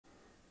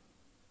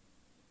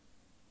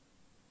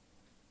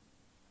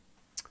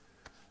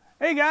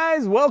Hey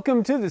guys,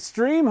 welcome to the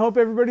stream. Hope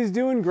everybody's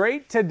doing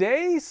great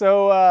today.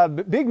 So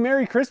big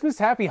Merry Christmas,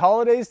 Happy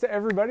Holidays to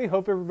everybody.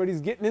 Hope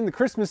everybody's getting in the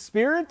Christmas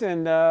spirit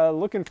and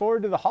looking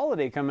forward to the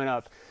holiday coming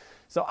up.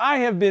 So I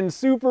have been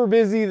super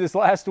busy this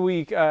last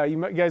week.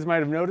 You guys might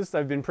have noticed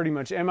I've been pretty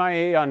much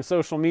MIA on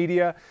social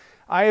media.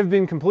 I have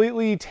been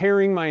completely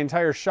tearing my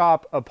entire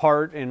shop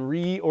apart and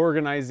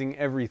reorganizing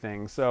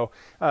everything. So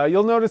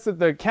you'll notice that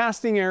the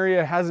casting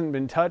area hasn't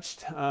been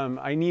touched.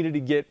 I needed to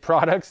get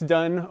products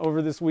done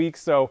over this week.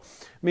 So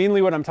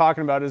mainly what I'm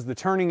talking about is the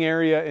turning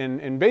area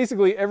and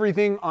basically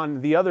everything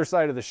on the other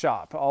side of the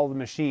shop, all the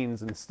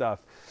machines and stuff.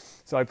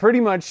 So I pretty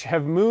much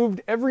have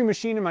moved every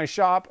machine in my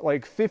shop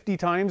like 50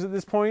 times at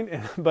this point,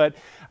 but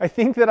I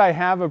think that I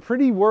have a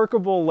pretty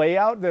workable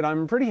layout that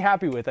I'm pretty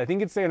happy with. I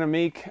think it's going to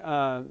make,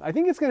 I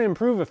think it's going to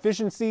improve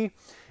efficiency.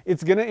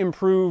 It's going to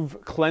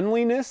improve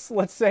cleanliness,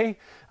 let's say.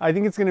 I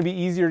think it's going to be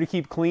easier to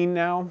keep clean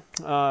now,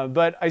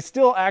 but I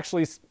still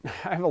actually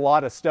have a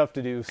lot of stuff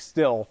to do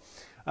still.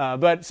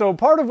 But so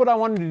part of what I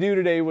wanted to do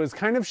today was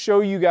kind of show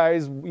you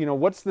guys,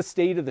 what's the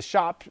state of the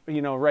shop,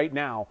 right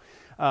now.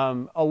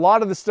 A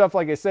lot of the stuff,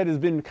 like I said, has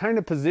been kind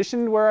of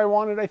positioned where I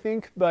wanted, I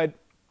think, but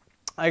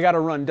I got to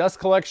run dust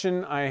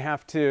collection.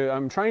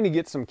 I'm trying to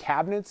get some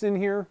cabinets in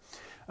here,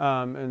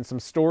 and some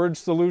storage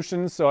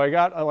solutions. So I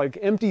got like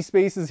empty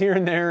spaces here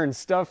and there and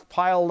stuff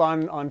piled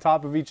on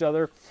top of each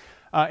other.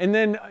 And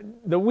then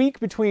the week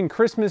between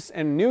Christmas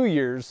and New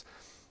Year's,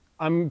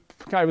 I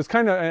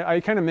kind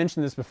of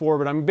mentioned this before,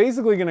 but I'm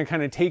basically going to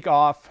kind of take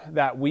off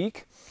that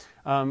week.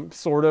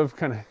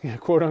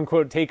 Quote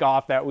unquote take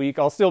off that week.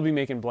 I'll still be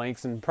making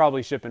blanks and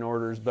probably shipping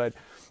orders, but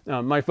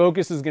my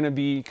focus is going to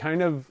be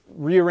kind of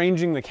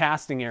rearranging the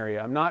casting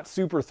area. I'm not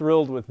super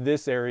thrilled with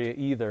this area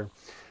either.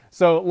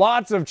 So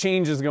lots of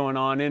changes going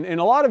on, and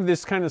a lot of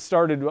this kind of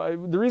started,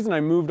 the reason I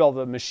moved all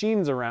the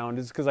machines around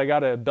is because I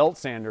got a belt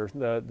sander,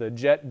 the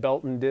Jet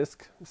belt and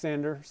disc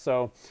sander.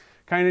 So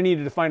kind of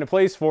needed to find a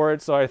place for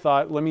it, so I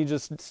thought, let me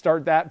just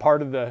start that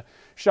part of the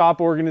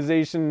shop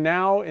organization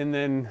now and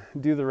then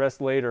do the rest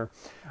later.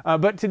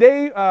 But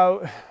today,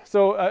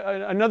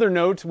 another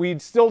note, we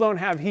still don't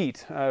have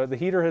heat. The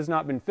heater has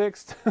not been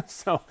fixed,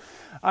 so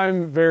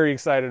I'm very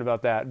excited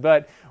about that.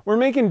 But we're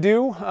making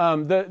do.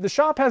 The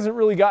shop hasn't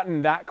really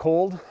gotten that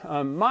cold.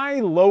 My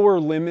lower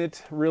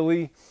limit,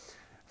 really,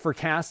 for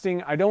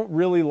casting, I don't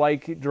really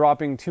like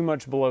dropping too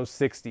much below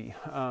 60.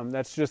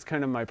 That's just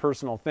kind of my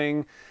personal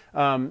thing.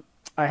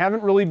 I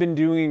haven't really been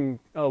doing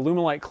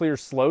Lumelite clear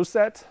slow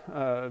set.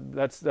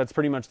 That's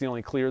pretty much the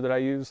only clear that I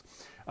use.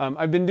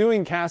 I've been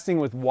doing casting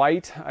with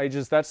white.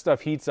 That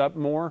stuff heats up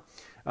more.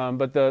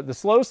 But the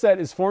slow set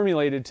is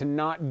formulated to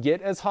not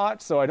get as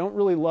hot, so I don't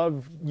really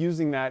love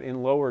using that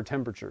in lower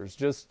temperatures,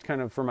 just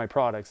kind of for my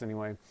products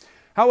anyway.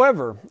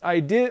 However,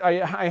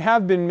 I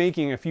have been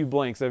making a few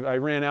blanks. I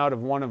ran out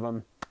of one of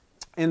them.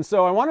 And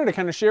so I wanted to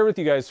kind of share with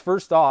you guys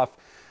first off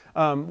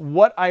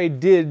what I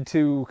did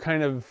to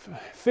kind of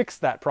fix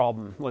that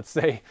problem, let's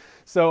say.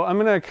 So I'm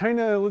going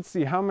to let's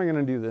see, how am I going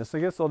to do this?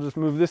 I guess I'll just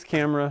move this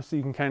camera so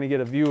you can kind of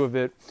get a view of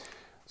it.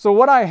 So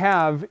what I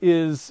have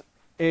is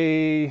let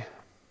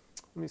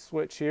me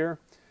switch here.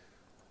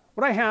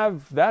 What I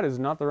have, that is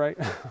not the right,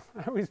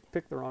 I always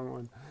pick the wrong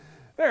one.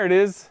 There it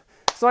is.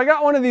 So I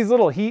got one of these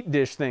little heat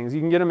dish things. You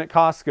can get them at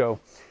Costco.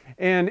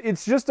 And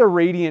it's just a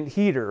radiant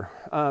heater.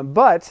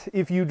 But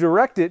if you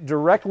direct it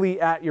directly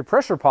at your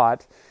pressure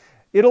pot,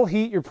 it'll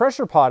heat your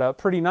pressure pot up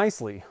pretty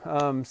nicely.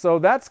 So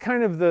that's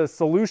kind of the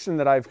solution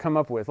that I've come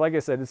up with. Like I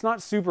said, it's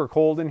not super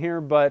cold in here,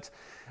 but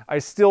I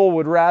still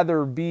would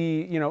rather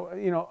be,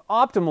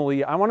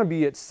 optimally, I want to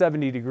be at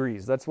 70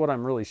 degrees. That's what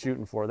I'm really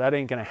shooting for. That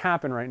ain't going to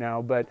happen right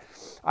now, but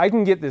I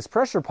can get this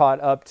pressure pot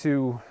up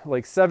to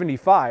like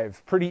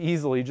 75 pretty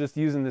easily just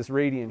using this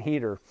radiant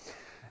heater.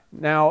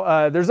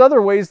 Now, there's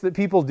other ways that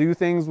people do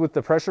things with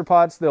the pressure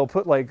pots. They'll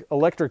put like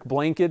electric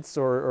blankets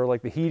or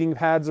like the heating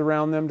pads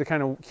around them to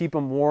kind of keep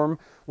them warm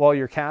while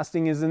your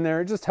casting is in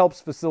there. It just helps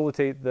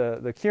facilitate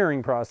the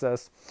curing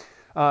process.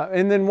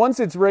 And then once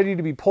it's ready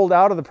to be pulled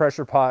out of the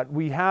pressure pot,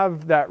 we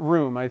have that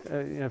room.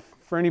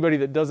 For anybody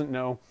that doesn't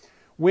know,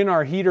 when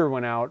our heater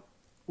went out,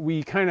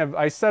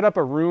 I set up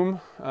a room.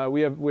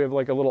 We have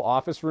like a little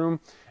office room,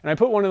 and I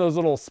put one of those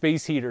little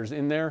space heaters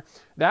in there.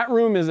 That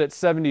room is at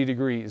 70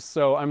 degrees.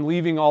 So I'm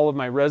leaving all of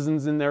my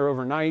resins in there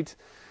overnight,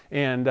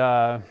 and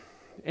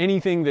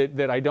anything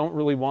that I don't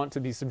really want to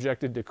be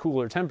subjected to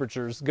cooler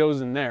temperatures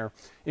goes in there,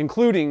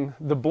 including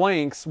the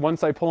blanks.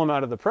 Once I pull them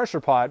out of the pressure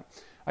pot,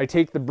 I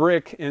take the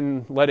brick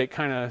and let it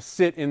kind of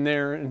sit in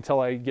there until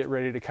I get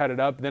ready to cut it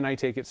up. Then I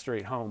take it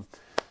straight home.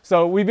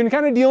 So we've been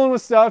kind of dealing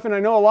with stuff, and I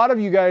know a lot of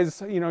you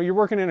guys, you're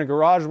working in a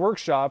garage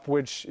workshop,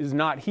 which is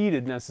not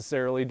heated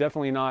necessarily,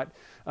 definitely not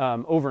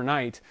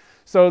overnight.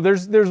 So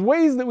there's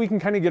ways that we can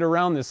kind of get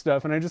around this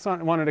stuff, and I just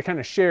wanted to kind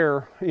of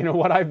share,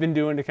 what I've been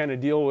doing to kind of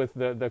deal with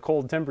the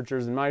cold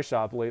temperatures in my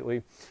shop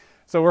lately.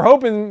 So we're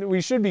hoping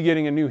we should be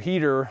getting a new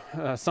heater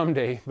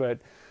someday, but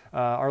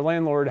our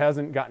landlord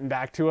hasn't gotten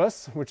back to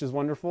us, which is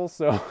wonderful.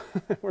 So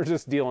we're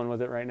just dealing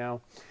with it right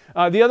now.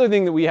 The other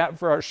thing that we have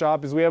for our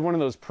shop is we have one of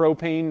those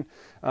propane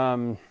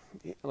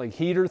like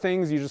heater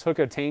things. You just hook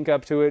a tank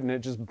up to it and it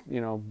just,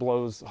 you know,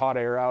 blows hot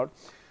air out.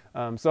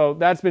 So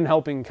that's been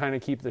helping kind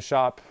of keep the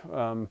shop,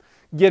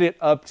 get it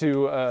up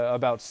to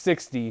about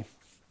 60,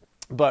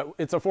 but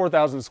it's a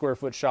 4,000 square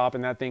foot shop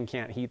and that thing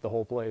can't heat the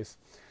whole place.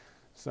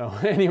 So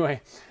anyway,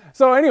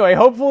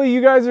 hopefully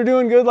you guys are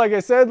doing good. Like I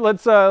said,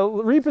 let's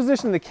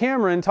reposition the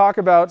camera and talk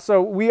about,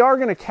 so we are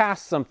going to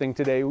cast something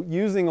today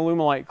using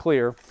Alumilite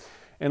Clear.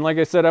 And like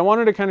I said, I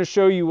wanted to kind of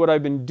show you what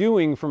I've been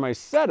doing for my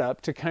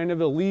setup to kind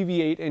of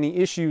alleviate any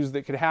issues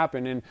that could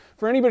happen. And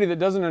for anybody that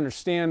doesn't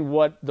understand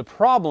what the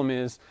problem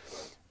is,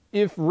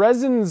 if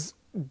resins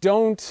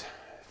don't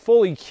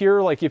fully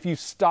cure, like if you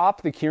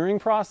stop the curing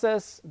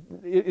process,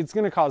 it's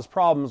going to cause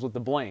problems with the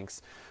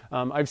blanks.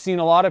 I've seen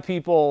a lot of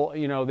people,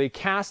 you know, they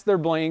cast their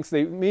blanks,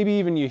 maybe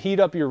even you heat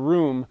up your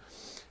room,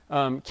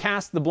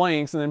 cast the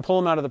blanks and then pull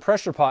them out of the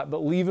pressure pot,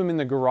 but leave them in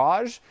the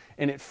garage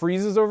and it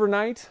freezes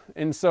overnight.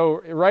 And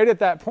so right at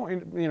that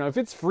point, you know, if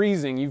it's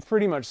freezing, you've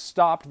pretty much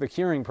stopped the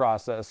curing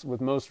process with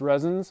most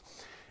resins.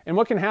 And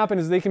what can happen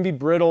is they can be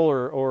brittle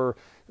or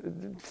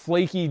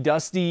flaky,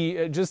 dusty.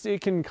 It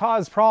can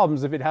cause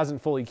problems if it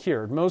hasn't fully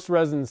cured. Most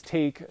resins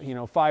take, you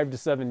know, 5 to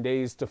 7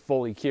 days to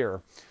fully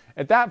cure.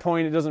 At that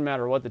point, it doesn't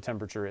matter what the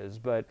temperature is,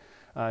 but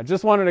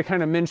just wanted to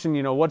kind of mention,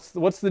 you know,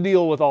 what's the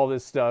deal with all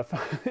this stuff.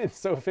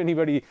 So if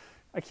anybody,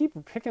 I keep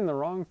picking the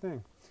wrong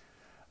thing.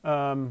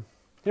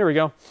 Here we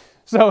go.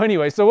 So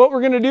anyway, so what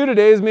we're going to do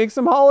today is make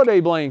some holiday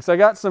blanks. I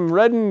got some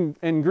red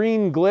and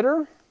green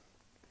glitter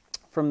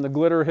from the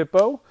Glitter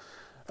Hippo.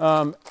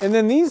 And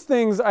then these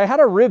things, I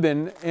had a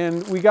ribbon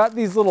and we got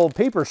these little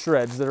paper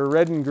shreds that are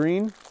red and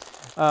green.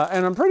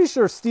 And I'm pretty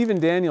sure Stephen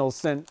Daniels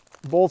sent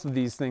both of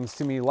these things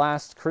to me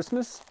last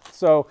Christmas.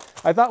 So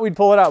I thought we'd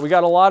pull it out. We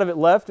got a lot of it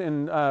left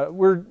and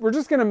we're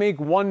just gonna make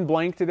one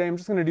blank today. I'm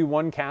just gonna do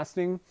one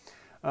casting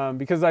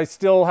because I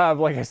still have,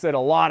 like I said, a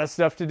lot of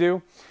stuff to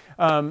do.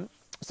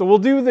 So we'll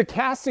do the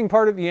casting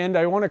part at the end.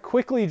 I want to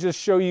quickly just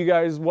show you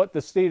guys what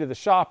the state of the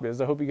shop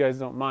is. I hope you guys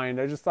don't mind.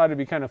 I just thought it'd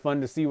be kind of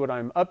fun to see what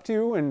I'm up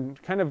to and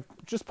kind of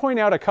just point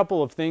out a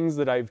couple of things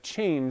that I've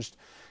changed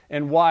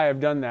and why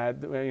I've done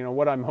that, you know,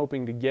 what I'm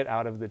hoping to get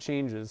out of the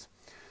changes.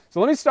 So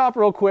let me stop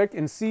real quick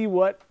and see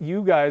what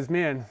you guys,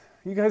 man,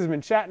 you guys have been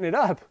chatting it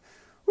up.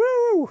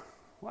 Woo!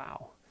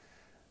 Wow.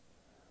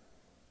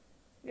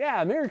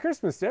 Yeah, Merry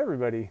Christmas to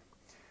everybody.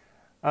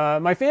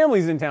 My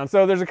family's in town,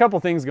 so there's a couple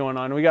things going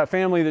on. We got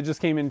family that just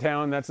came in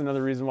town. That's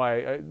another reason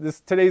why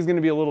today's going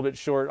to be a little bit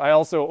short. I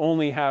also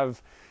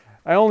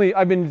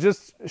I've been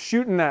just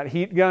shooting that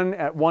heat gun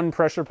at one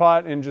pressure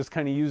pot and just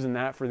kind of using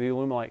that for the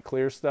Alumilite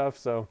Clear stuff.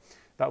 So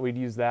thought we'd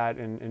use that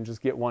and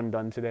just get one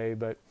done today.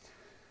 But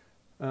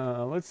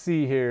let's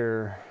see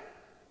here.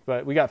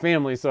 But we got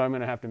family, so I'm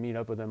going to have to meet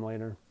up with them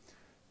later.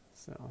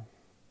 So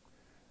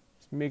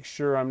just make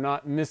sure I'm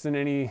not missing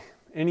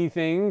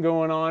anything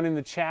going on in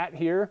the chat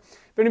here.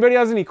 If anybody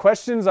has any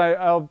questions,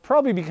 I'll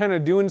probably be kind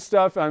of doing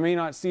stuff. I may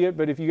not see it,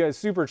 but if you guys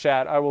super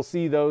chat, I will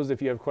see those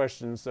if you have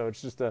questions. So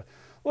it's just a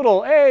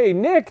little, hey,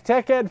 Nick,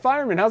 Tech Ed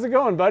Fireman, how's it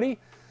going, buddy?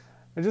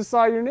 I just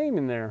saw your name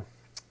in there.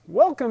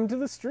 Welcome to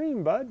the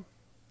stream, bud.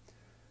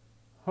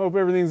 Hope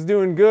everything's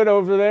doing good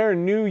over there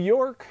in New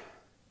York.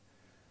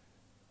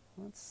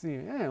 Let's see,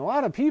 man, a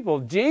lot of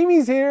people.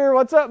 Jamie's here,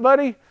 what's up,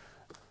 buddy?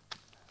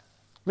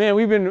 Man,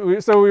 we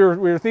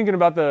were thinking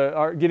about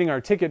getting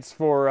our tickets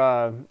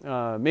for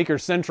Maker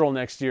Central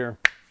next year.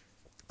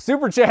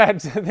 Super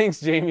chat, thanks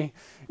Jamie.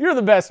 You're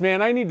the best,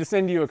 man. I need to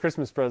send you a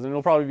Christmas present.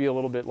 It'll probably be a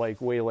little bit like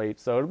way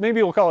late, so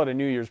maybe we'll call it a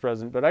New Year's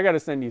present, but I got to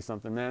send you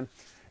something, man.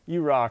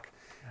 You rock.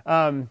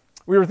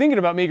 We were thinking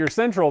about Maker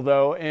Central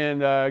though,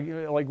 and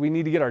like we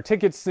need to get our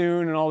tickets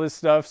soon and all this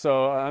stuff.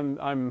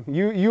 So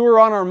you were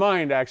on our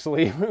mind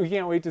actually. We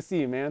can't wait to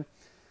see you, man.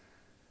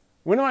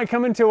 When am I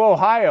coming to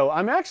Ohio?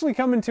 I'm actually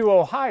coming to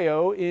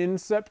Ohio in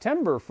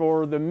September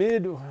for the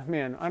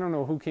I don't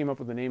know who came up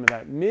with the name of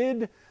that.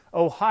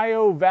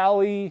 Mid-Ohio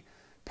Valley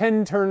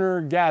Penn Turner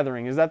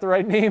Gathering. Is that the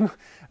right name?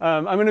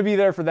 I'm going to be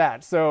there for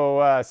that.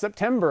 So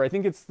September, I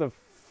think it's the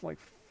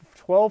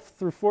 12th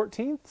through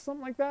 14th,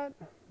 something like that.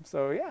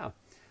 So yeah,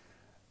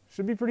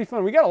 should be pretty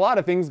fun. We got a lot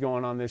of things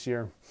going on this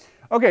year.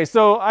 Okay,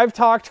 so I've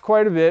talked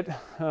quite a bit.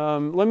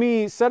 Let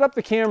me set up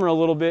the camera a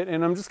little bit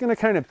and I'm just going to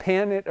kind of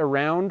pan it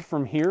around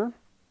from here.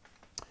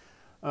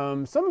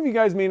 Some of you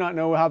guys may not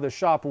know how the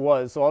shop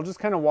was, so I'll just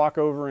kind of walk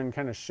over and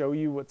kind of show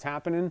you what's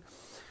happening.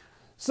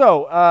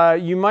 So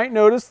you might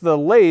notice the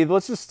lathe,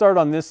 let's just start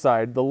on this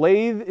side. The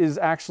lathe is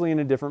actually in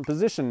a different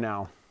position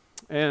now.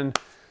 And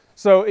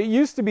so it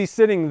used to be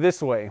sitting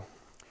this way.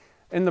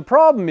 And the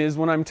problem is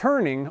when I'm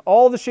turning,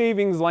 all the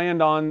shavings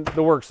land on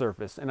the work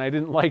surface, and I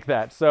didn't like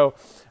that. So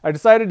I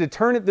decided to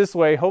turn it this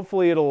way.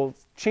 Hopefully it'll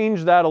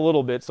change that a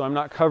little bit so I'm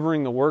not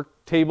covering the work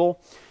table.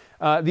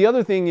 The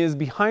other thing is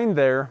behind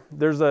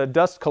there's a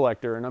dust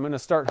collector, and I'm going to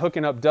start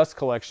hooking up dust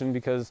collection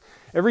because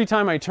every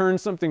time I turn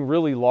something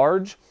really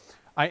large,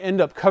 I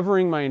end up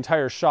covering my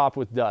entire shop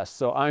with dust.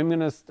 So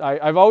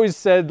I've always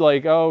said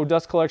like, oh,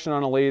 dust collection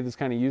on a lathe is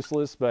kind of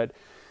useless, but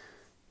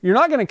you're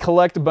not going to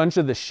collect a bunch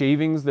of the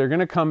shavings. They're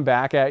going to come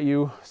back at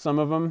you, some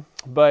of them.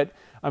 But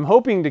I'm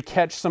hoping to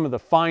catch some of the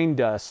fine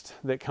dust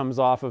that comes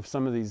off of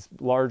some of these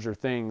larger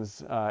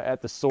things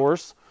at the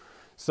source.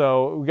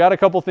 So we got a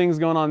couple things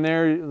going on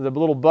there. The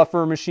little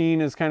buffer machine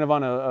is kind of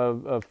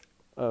on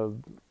a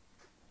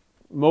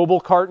mobile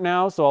cart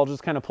now, so I'll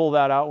just kind of pull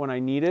that out when I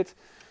need it.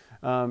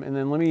 And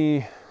then let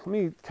me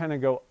kind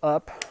of go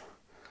up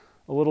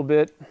a little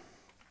bit.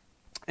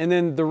 And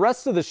then the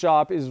rest of the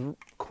shop is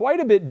quite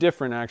a bit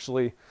different,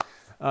 actually.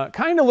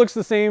 Kind of looks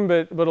the same,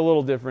 but a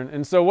little different.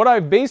 And so what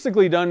I've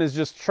basically done is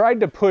just tried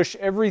to push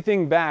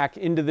everything back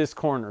into this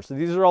corner. So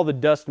these are all the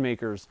dust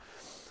makers.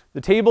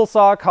 The table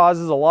saw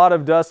causes a lot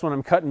of dust when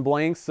I'm cutting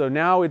blanks, so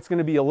now it's going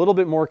to be a little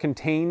bit more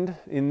contained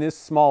in this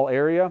small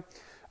area.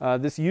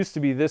 This used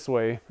to be this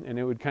way, and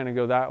it would kind of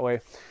go that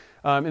way.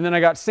 And then I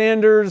got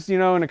sanders, you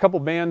know, and a couple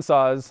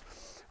bandsaws.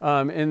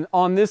 And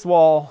on this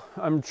wall,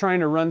 I'm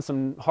trying to run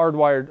some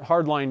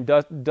hardline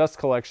dust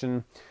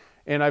collection.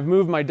 And I've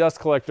moved my dust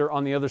collector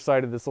on the other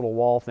side of this little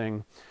wall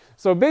thing.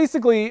 So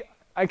basically,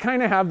 I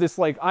kind of have this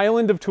like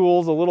island of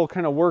tools, a little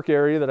kind of work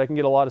area that I can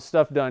get a lot of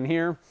stuff done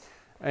here.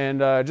 And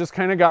just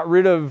kind of got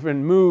rid of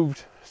and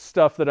moved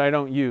stuff that I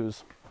don't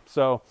use.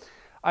 So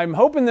I'm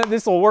hoping that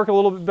this will work a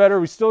little bit better.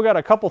 We still got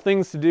a couple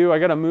things to do. I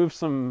got to move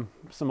some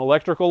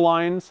electrical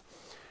lines.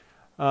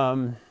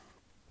 And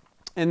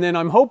then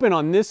I'm hoping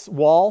on this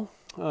wall,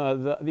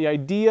 the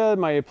idea,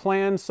 my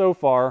plan so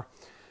far,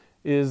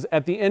 is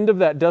at the end of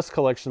that dust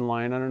collection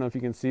line, I don't know if you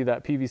can see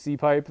that PVC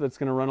pipe that's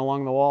going to run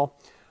along the wall,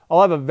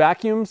 I'll have a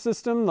vacuum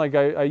system like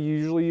I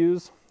usually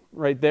use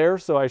right there,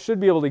 so I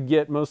should be able to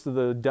get most of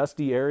the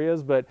dusty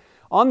areas. But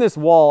on this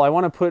wall I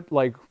want to put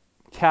like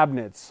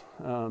cabinets,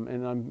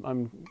 and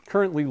I'm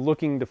currently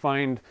looking to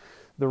find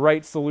the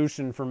right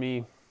solution for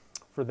me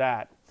for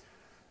that.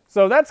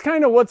 So that's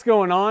kind of what's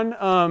going on.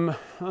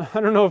 I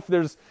don't know if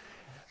there's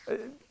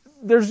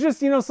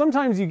just, you know,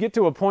 sometimes you get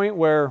to a point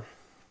where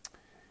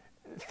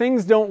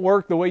things don't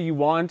work the way you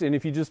want, and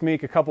if you just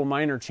make a couple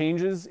minor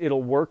changes,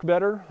 it'll work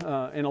better.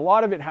 And a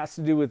lot of it has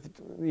to do with,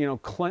 you know,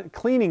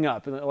 cleaning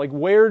up, like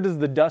where does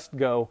the dust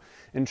go,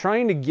 and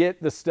trying to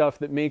get the stuff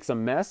that makes a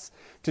mess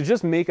to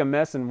just make a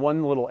mess in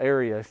one little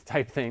area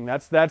type thing.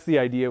 That's the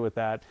idea with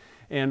that.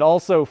 And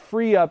also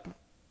free up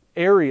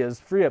areas,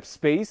 free up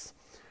space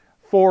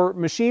for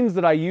machines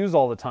that I use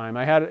all the time.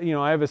 I have an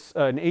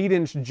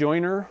 8-inch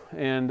joiner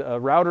and a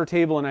router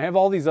table, and I have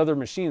all these other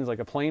machines like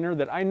a planer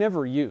that I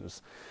never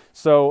use.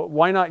 So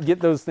why not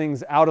get those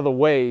things out of the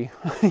way,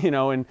 you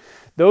know, and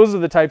those are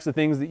the types of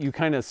things that you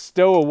kind of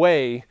stow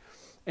away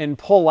and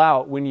pull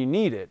out when you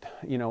need it,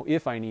 you know,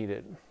 if I need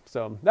it.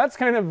 So that's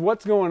kind of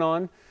what's going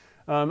on.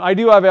 I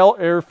do have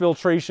air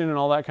filtration and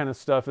all that kind of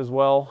stuff as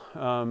well.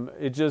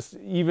 It just,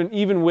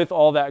 even with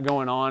all that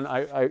going on,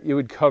 it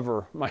would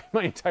cover my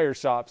entire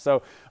shop.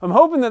 So I'm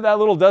hoping that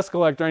little dust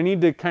collector, I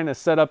need to kind of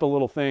set up a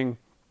little thing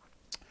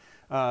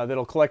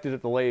that'll collect it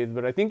at the lathe,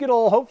 but I think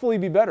it'll hopefully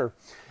be better.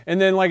 And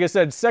then, like I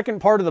said, second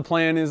part of the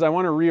plan is I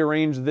want to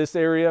rearrange this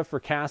area for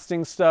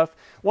casting stuff.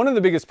 One of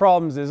the biggest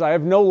problems is I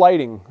have no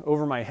lighting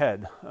over my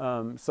head.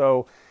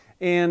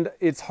 And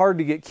it's hard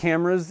to get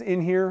cameras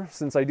in here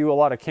since I do a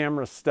lot of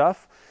camera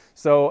stuff.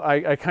 So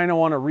I kind of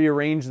want to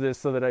rearrange this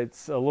so that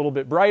it's a little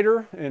bit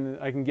brighter and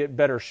I can get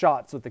better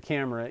shots with the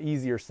camera,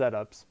 easier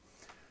setups.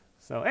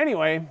 So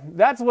anyway,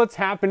 that's what's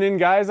happening,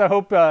 guys. I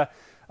hope,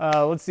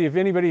 let's see if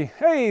anybody,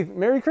 hey,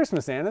 Merry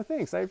Christmas, Anna.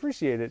 Thanks, I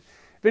appreciate it.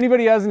 If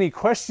anybody has any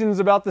questions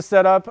about the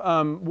setup,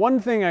 one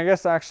thing I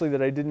guess actually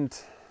that I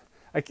didn't,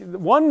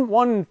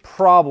 one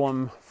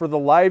problem for the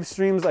live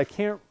streams,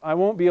 I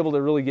won't be able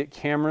to really get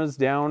cameras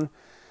down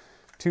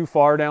too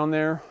far down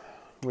there,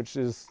 which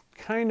is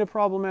kind of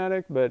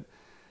problematic, but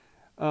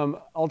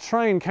I'll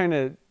try and kind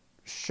of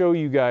show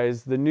you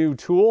guys the new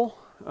tool.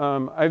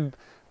 I've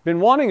been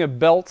wanting a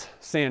belt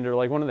sander,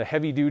 like one of the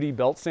heavy duty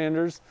belt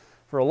sanders,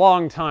 for a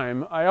long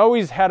time. I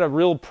always had a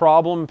real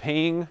problem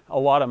paying a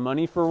lot of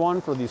money for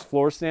one, for these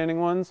floor standing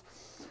ones,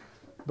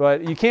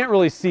 but you can't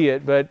really see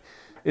it, but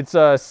it's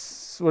a,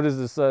 what is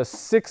this, a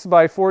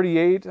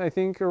 6x48, I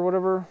think, or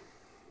whatever.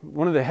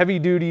 One of the heavy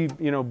duty,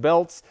 you know,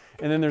 belts,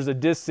 and then there's a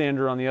disc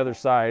sander on the other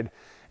side.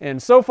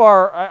 And so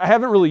far, I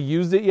haven't really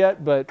used it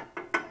yet, but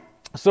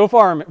so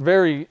far I'm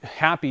very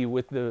happy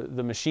with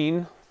the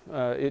machine.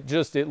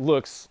 It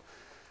looks,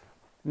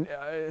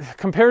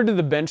 compared to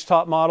the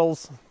benchtop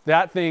models,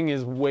 that thing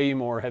is way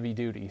more heavy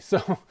duty.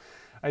 So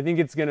I think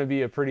it's gonna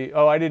be a pretty,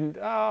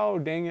 oh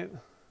dang it.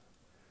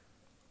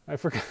 I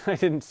forgot, I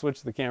didn't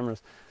switch the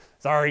cameras.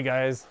 Sorry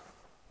guys.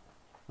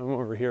 I'm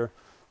over here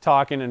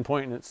talking and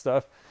pointing at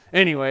stuff.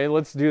 Anyway,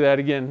 let's do that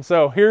again.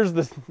 So here's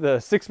the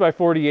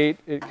 6x48.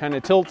 It kind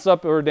of tilts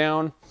up or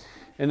down.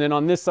 And then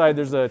on this side,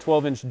 there's a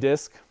 12-inch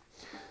disc.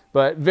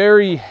 But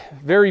very,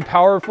 very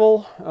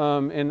powerful.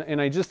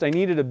 And I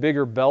needed a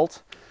bigger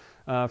belt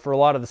for a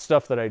lot of the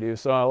stuff that I do.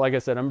 So like I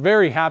said, I'm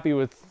very happy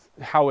with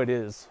how it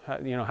is,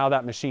 you know, how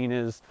that machine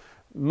is.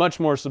 Much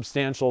more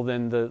substantial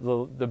than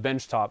the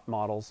benchtop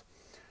models.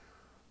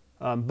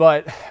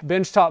 But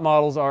benchtop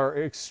models are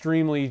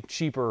extremely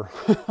cheaper,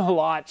 a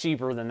lot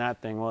cheaper than that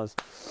thing was.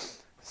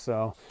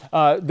 So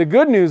the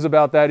good news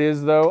about that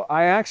is, though,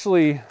 I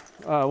actually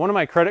one of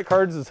my credit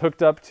cards is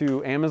hooked up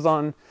to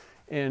Amazon,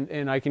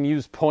 and I can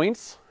use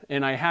points.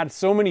 And I had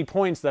so many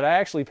points that I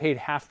actually paid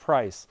half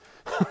price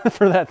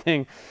for that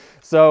thing.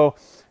 So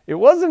it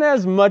wasn't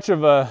as much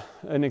of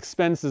an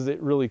expense as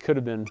it really could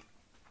have been.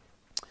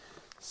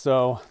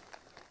 So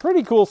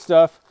pretty cool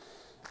stuff.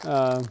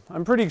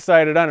 I'm pretty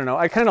excited. I don't know.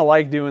 I kind of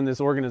like doing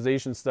this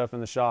organization stuff in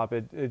the shop.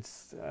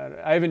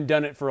 I haven't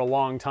done it for a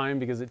long time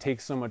because it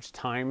takes so much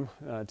time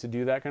to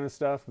do that kind of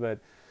stuff, but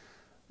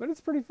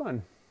it's pretty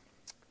fun.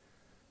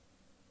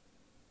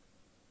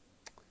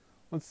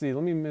 Let's see,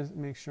 let me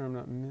make sure I'm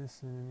not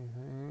missing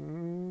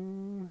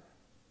anything.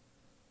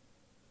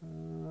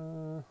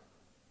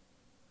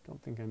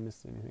 Don't think I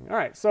missed anything. All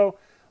right, so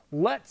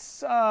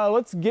let's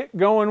get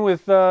going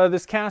with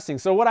this casting.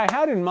 So what I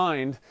had in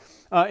mind,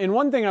 and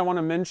one thing I want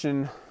to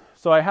mention,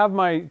 so I have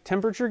my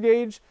temperature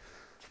gauge.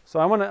 So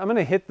I'm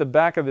gonna hit the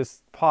back of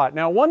this pot.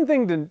 Now, one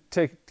thing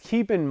to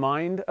keep in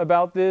mind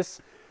about this,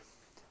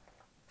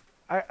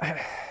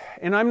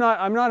 and I'm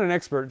not an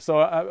expert,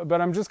 so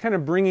but I'm just kind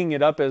of bringing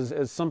it up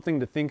as something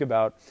to think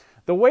about.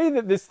 The way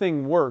that this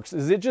thing works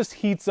is it just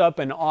heats up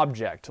an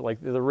object,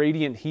 like the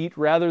radiant heat,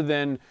 rather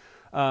than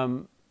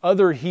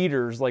other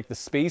heaters, like the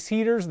space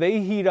heaters.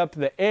 They heat up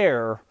the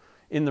air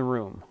in the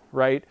room,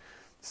 right?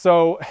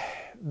 So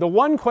the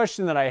one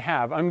question that I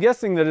have, I'm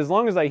guessing that as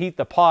long as I heat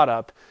the pot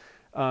up,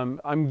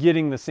 I'm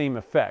getting the same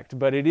effect,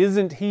 but it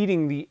isn't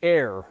heating the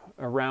air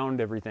around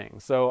everything.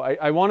 So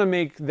I want to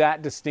make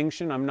that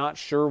distinction. I'm not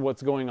sure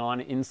what's going on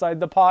inside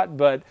the pot,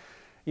 but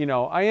you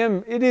know,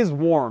 it is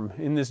warm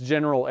in this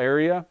general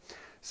area.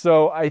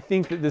 So I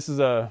think that this is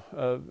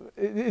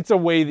it's a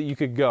way that you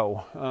could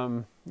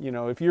go. You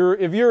know, if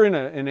you're in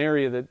an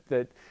area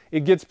that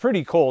it gets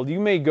pretty cold, you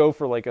may go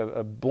for like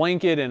a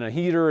blanket and a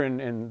heater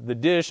and the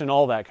dish and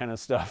all that kind of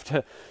stuff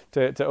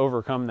to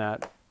overcome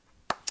that.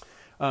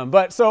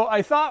 But so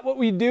I thought what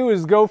we'd do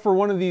is go for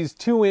one of these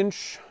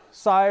 2-inch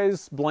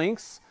size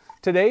blanks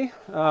today.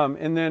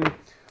 And then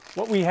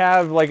what we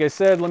have, like I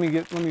said, let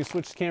me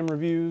switch camera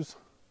views.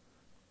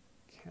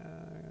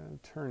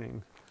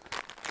 Turning.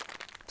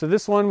 To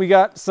this one, we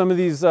got some of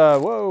these,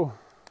 whoa,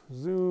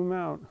 zoom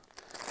out.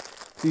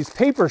 These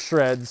paper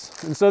shreds.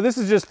 And so this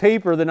is just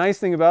paper. The nice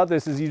thing about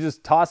this is you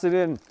just toss it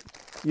in.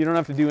 You don't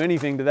have to do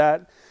anything to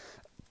that.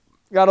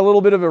 Got a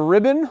little bit of a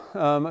ribbon.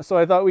 So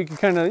I thought we could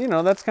kind of, you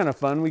know, that's kind of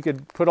fun. We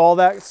could put all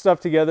that stuff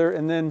together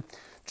and then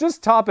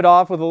just top it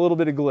off with a little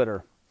bit of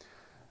glitter.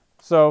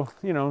 So,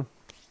 you know,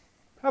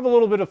 have a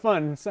little bit of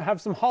fun. So have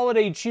some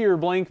holiday cheer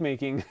blank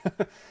making.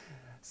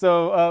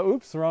 So,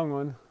 oops, wrong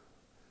one.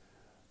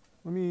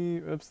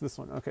 Oops, this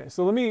one. Okay,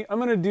 so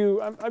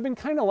I've been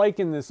kind of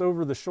liking this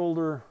over the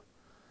shoulder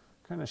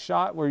kind of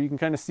shot where you can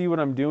kind of see what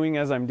I'm doing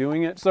as I'm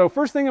doing it. So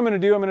first thing I'm going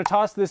to do, I'm going to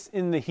toss this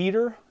in the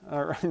heater,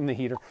 or in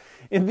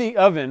the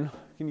oven.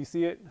 Can you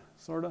see it?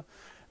 Sort of.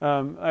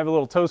 I have a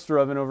little toaster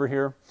oven over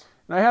here.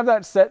 And I have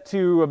that set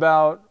to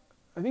about,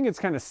 I think it's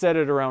kind of set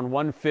at around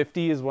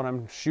 150 is what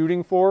I'm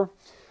shooting for.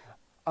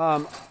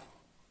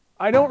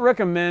 I don't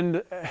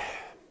recommend,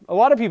 a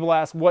lot of people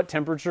ask what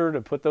temperature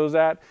to put those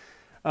at.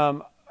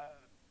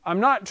 I'm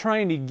not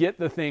trying to get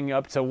the thing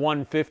up to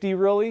 150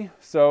 really,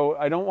 so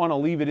I don't want to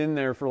leave it in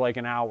there for like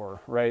an hour,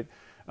 right?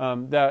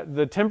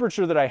 The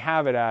temperature that I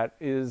have it at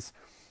is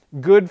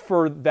good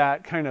for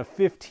that kind of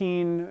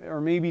 15 or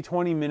maybe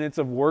 20 minutes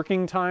of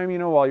working time, you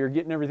know, while you're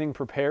getting everything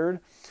prepared,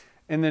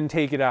 and then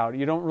take it out.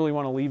 You don't really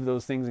want to leave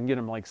those things and get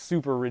them like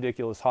super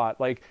ridiculous hot.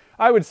 Like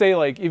I would say,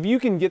 like if you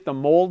can get the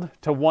mold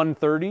to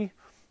 130,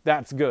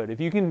 that's good.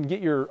 If you can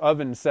get your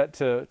oven set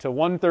to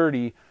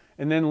 130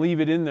 and then leave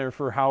it in there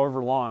for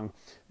however long,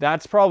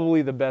 that's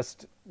probably the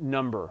best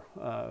number,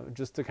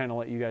 just to kind of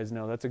let you guys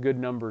know. That's a good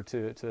number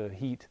to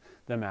heat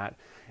them at.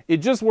 It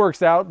just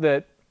works out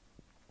that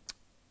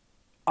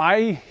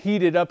I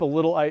heat it up a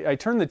little, I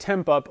turn the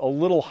temp up a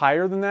little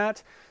higher than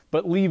that,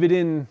 but leave it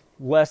in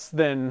less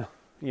than,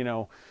 you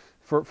know,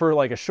 for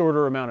like a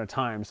shorter amount of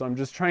time. So I'm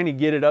just trying to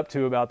get it up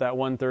to about that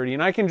 130,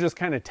 and I can just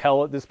kind of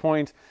tell at this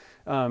point,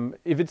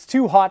 if it's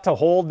too hot to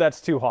hold,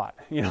 that's too hot.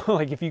 You know,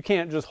 like if you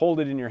can't just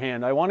hold it in your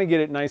hand. I want to get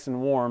it nice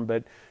and warm,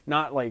 but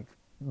not like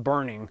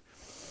burning.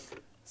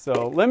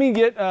 So let me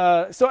get,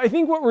 so I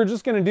think what we're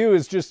just going to do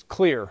is just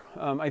clear.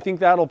 I think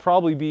that'll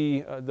probably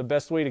be the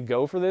best way to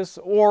go for this,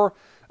 or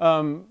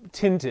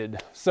tinted.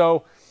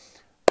 So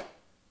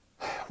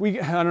I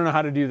don't know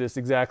how to do this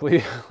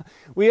exactly.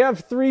 We have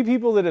 3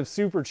 people that have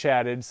super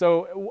chatted.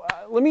 So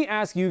let me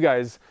ask you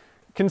guys,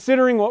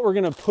 considering what we're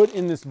going to put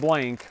in this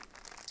blank,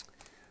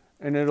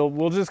 and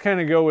we'll just kind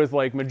of go with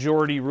like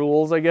majority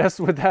rules, I guess,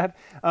 with that.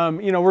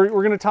 You know, we're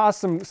going to toss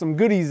some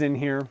goodies in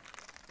here.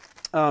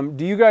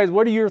 Do you guys,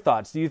 what are your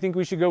thoughts? Do you think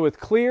we should go with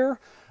clear?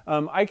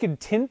 I could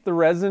tint the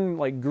resin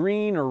like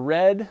green or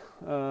red,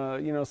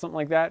 you know, something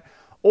like that.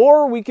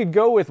 Or we could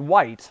go with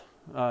white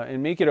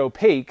and make it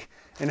opaque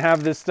and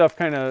have this stuff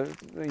kind of,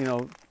 you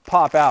know,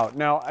 pop out.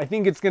 Now, I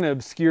think it's going to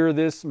obscure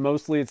this.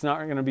 Mostly it's not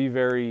going to be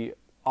very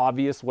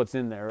obvious what's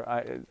in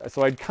there.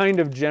 So I'd kind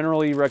of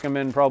generally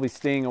recommend probably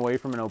staying away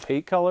from an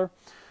opaque color.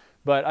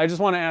 But I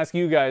just want to ask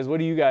you guys, what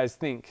do you guys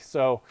think?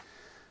 So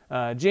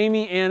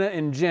Jamie, Anna,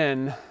 and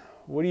Jen,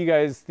 what do you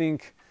guys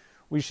think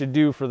we should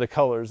do for the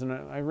colors? And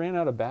I ran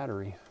out of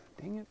battery.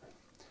 Dang it.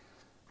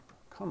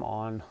 Come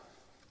on.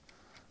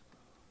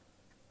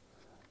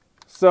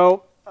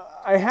 So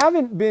I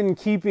haven't been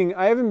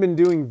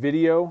doing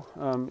video.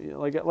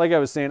 Like I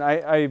was saying,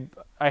 I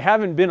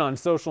haven't been on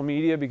social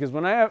media because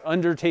when I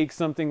undertake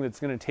something that's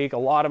going to take a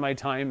lot of my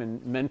time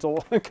and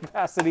mental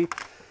capacity,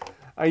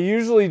 I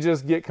usually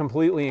just get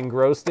completely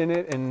engrossed in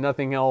it and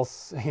nothing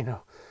else, you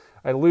know,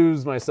 I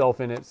lose myself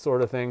in it,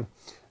 sort of thing.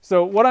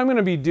 So what I'm going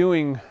to be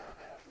doing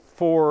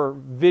for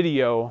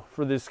video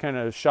for this kind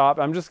of shop,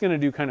 I'm just going to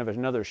do kind of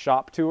another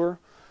shop tour,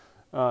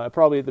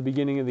 probably at the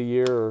beginning of the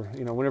year, or,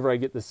 you know, whenever I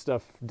get this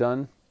stuff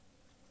done.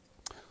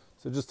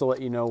 So just to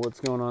let you know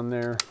what's going on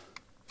there.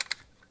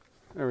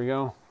 There we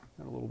go.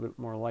 Got a little bit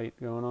more light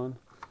going on.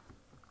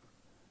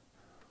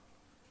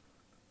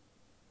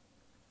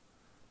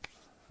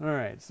 All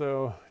right,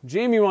 so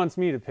Jamie wants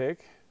me to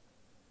pick.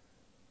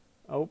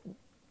 Oh,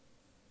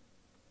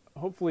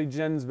 hopefully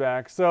Jen's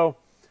back. So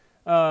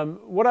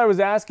what I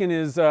was asking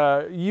is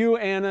you,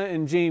 Anna,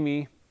 and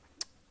Jamie,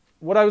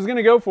 what I was going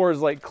to go for is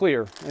like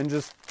clear and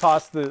just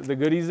toss the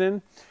goodies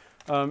in.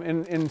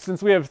 And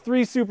since we have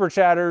 3 super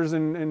chatters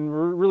and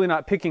we're really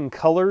not picking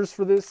colors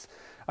for this,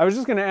 I was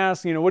just going to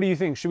ask, you know, what do you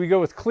think? Should we go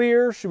with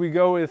clear? Should we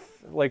go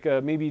with like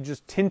a maybe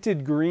just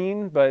tinted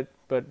green but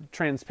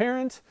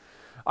transparent?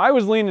 I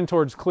was leaning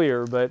towards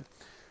clear, but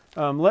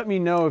let me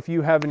know if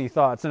you have any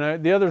thoughts.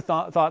 And the other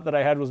thought that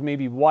I had was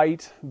maybe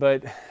white,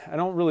 but I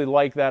don't really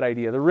like that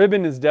idea. The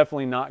ribbon is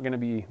definitely not going to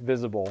be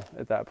visible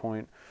at that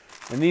point.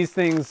 And these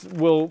things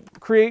will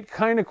create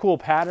kind of cool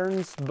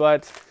patterns,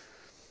 but,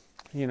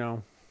 you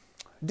know,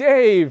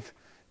 Dave,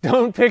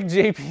 don't pick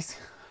JP's.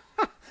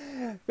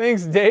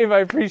 Thanks, Dave. I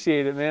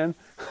appreciate it, man.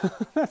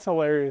 That's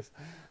hilarious.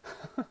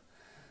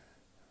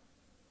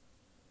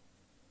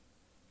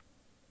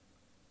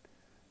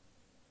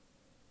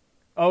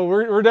 Oh,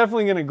 we're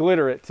definitely going to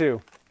glitter it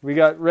too. We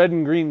got red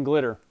and green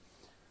glitter.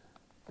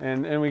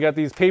 And we got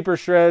these paper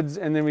shreds,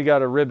 and then we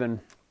got a ribbon.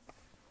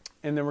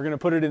 And then we're going to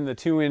put it in the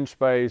 2"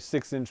 by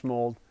 6"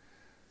 mold.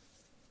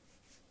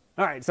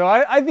 All right, so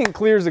I think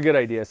clear is a good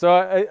idea. So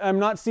I'm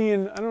not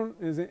seeing,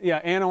 yeah,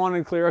 Anna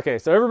wanted clear. Okay,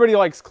 so everybody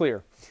likes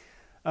clear.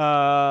 We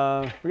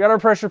got our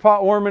pressure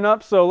pot warming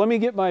up, so let me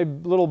get my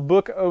little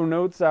book of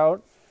notes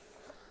out.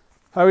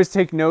 I always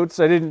take notes.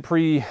 I didn't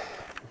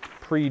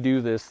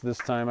pre-do this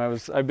time.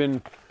 I've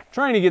been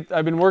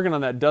working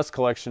on that dust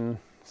collection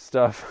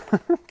stuff.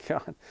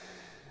 God.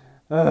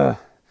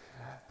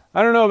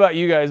 I don't know about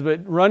you guys,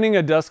 but running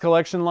a dust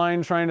collection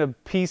line, trying to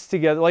piece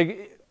together,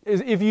 like,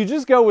 if you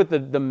just go with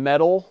the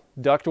metal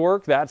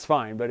ductwork, that's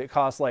fine, but it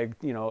costs like,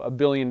 you know, $1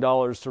 billion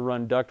to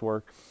run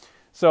ductwork.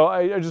 So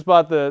I just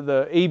bought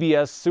the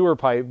ABS sewer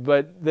pipe,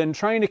 but then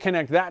trying to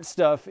connect that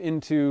stuff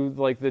into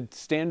like the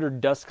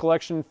standard dust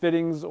collection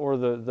fittings or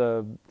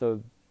the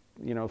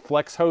you know,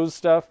 flex hose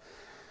stuff,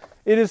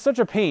 it is such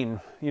a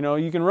pain. You know,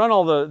 you can run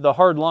all the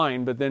hard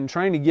line, but then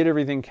trying to get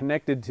everything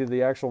connected to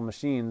the actual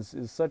machines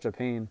is such a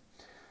pain.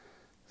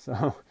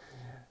 So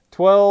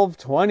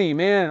 12/20,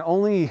 man,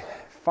 only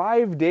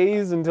 5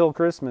 days until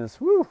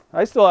Christmas. Woo!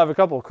 I still have a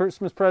couple of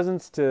Christmas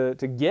presents to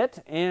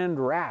get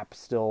and wrap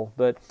still,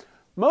 but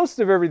most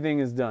of everything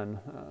is done.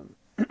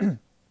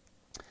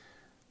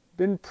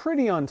 Been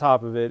pretty on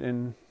top of it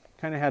and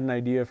kind of had an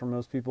idea for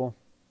most people.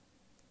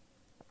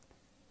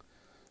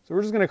 So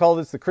we're just going to call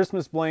this the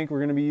Christmas blank. We're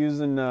going to be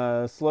using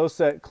slow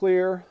set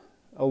clear,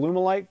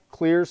 Alumilite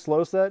clear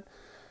slow set.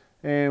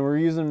 And we're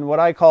using what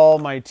I call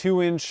my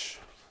 2".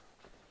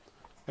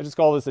 I just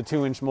call this a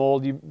 2"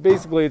 mold.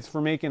 Basically it's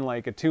for making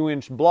like a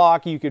 2"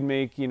 block. You could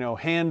make, you know,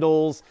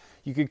 handles.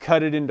 You could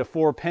cut it into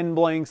 4 pen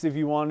blanks if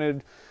you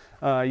wanted.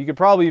 You could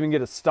probably even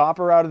get a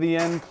stopper out of the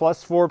end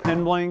plus 4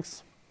 pen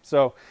blanks.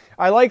 So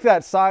I like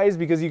that size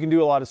because you can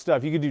do a lot of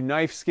stuff. You could do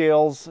knife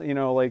scales, you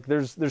know, like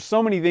there's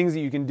so many things that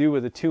you can do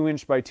with a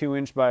 2" by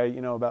 2" by,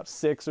 you know, about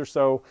 6 or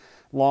so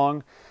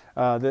long,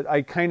 that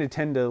I kind of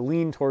tend to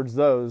lean towards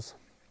those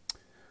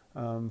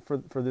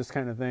for this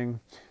kind of thing.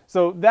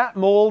 So that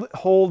mold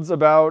holds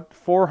about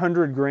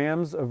 400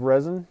 grams of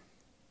resin.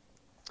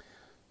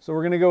 So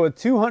we're going to go with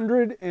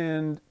 200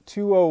 and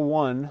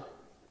 201,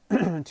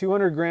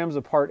 200 grams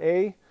of part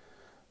A,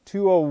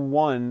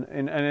 201,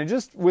 and I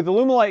just, with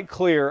Alumilite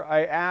clear,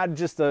 I add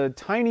just a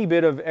tiny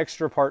bit of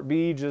extra part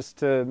B just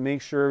to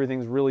make sure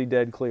everything's really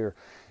dead clear.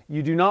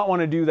 You do not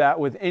want to do that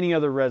with any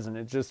other resin.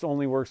 It just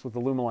only works with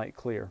Alumilite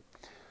clear.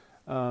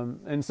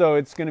 And so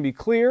it's going to be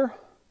clear,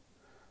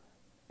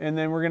 and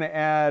then we're going to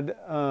add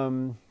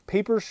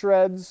paper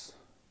shreds.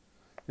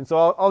 And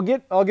so I'll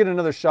get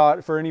another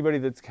shot for anybody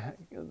that's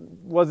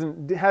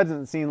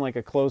hasn't seen like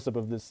a close-up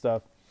of this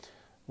stuff,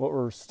 what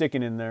we're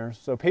sticking in there.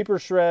 So paper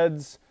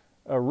shreds,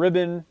 a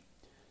ribbon,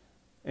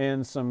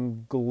 and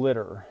some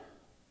glitter.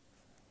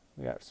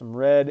 We got some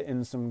red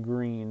and some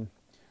green.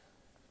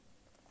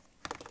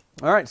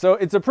 All right, so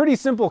it's a pretty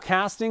simple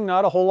casting,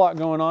 not a whole lot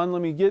going on.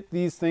 Let me get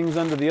these things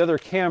under the other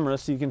camera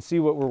so you can see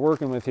what we're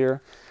working with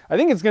here. I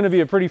think it's going to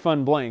be a pretty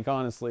fun blank,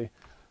 honestly.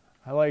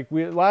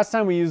 last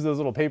time we used those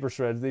little paper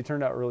shreds, they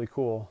turned out really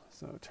cool.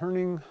 So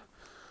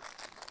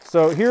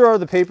so here are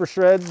the paper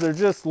shreds. They're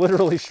just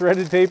literally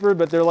shredded paper,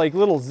 but they're like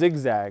little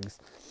zigzags.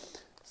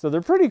 So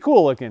they're pretty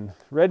cool looking,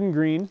 red and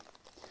green.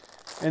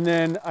 And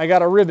then I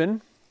got a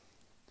ribbon,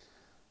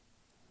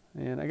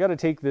 and I got to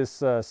take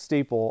this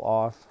staple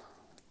off.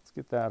 Let's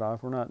get that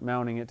off. We're not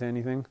mounting it to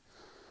anything.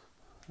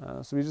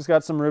 So we just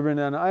got some ribbon,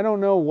 and I don't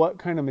know what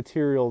kind of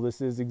material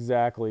this is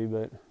exactly,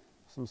 but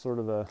some sort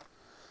of a,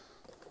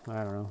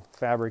 I don't know,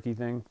 fabric-y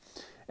thing.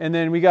 And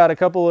then we got a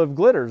couple of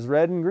glitters,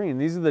 red and green.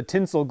 These are the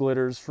tinsel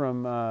glitters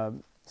from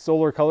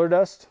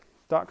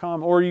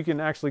solarcolordust.com, or you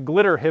can actually,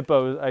 Glitter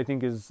Hippo, I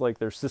think, is like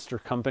their sister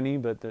company,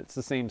 but it's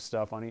the same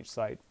stuff on each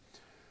site.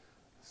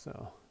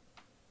 So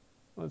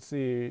let's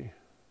see.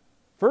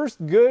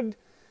 First good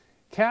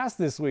cast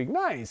this week.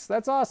 Nice.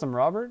 That's awesome,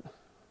 Robert.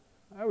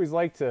 I always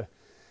like to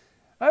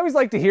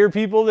hear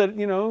people that,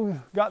 you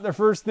know, got their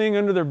first thing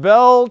under their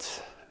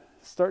belt,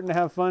 starting to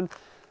have fun.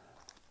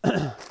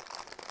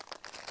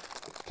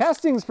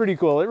 Casting's pretty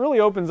cool. It really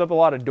opens up a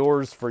lot of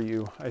doors for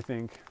you, I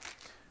think.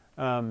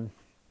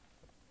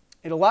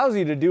 It allows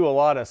you to do a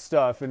lot of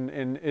stuff,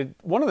 and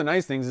one of the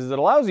nice things is it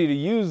allows you to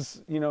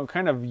use, you know,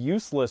 kind of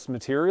useless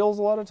materials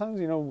a lot of times,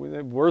 you know,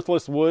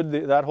 worthless wood,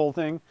 that whole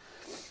thing.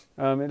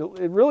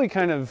 It really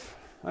kind of,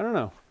 I don't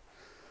know,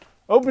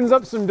 opens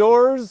up some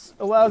doors,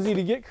 allows you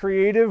to get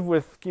creative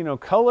with, you know,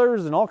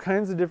 colors and all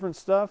kinds of different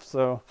stuff.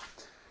 So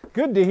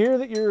good to hear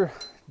that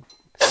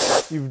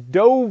you've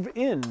dove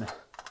in.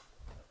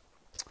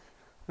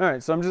 All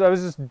right, so I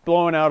was just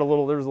blowing out a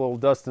little, there's a little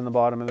dust in the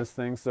bottom of this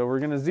thing. So we're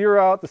gonna zero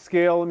out the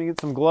scale. Let me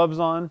get some gloves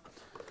on.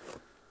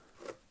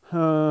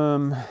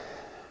 Yeah.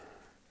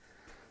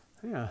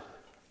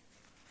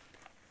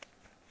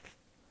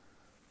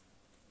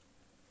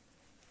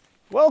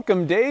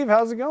 Welcome, Dave,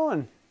 how's it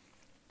going?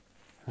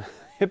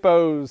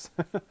 Hippos.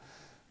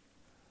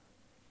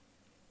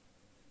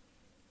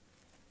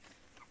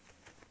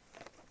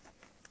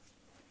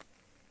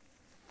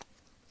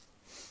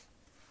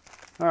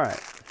 All right.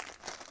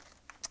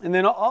 And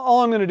then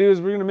all I'm going to do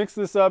is we're going to mix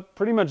this up,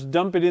 pretty much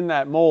dump it in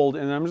that mold,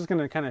 and I'm just going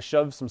to kind of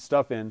shove some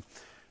stuff in.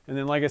 And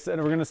then, like I said,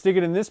 we're going to stick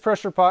it in this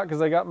pressure pot because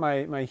I got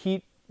my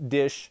heat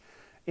dish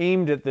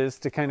aimed at this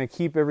to kind of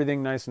keep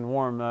everything nice and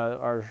warm.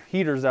 Our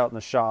heater's out in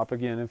the shop.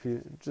 Again, if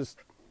you just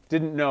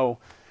didn't know,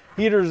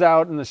 heater's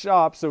out in the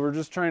shop, so we're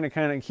just trying to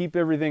kind of keep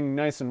everything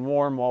nice and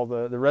warm while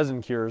the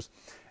resin cures.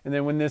 And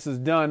then when this is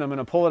done, I'm going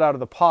to pull it out of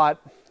the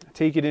pot,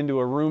 take it into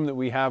a room that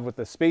we have with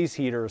a space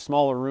heater, a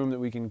smaller room that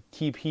we can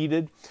keep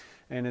heated.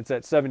 And it's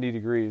at 70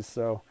 degrees,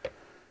 so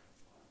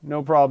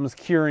no problems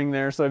curing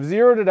there. So I've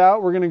zeroed it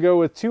out. We're going to go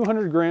with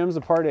 200 grams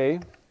of part A.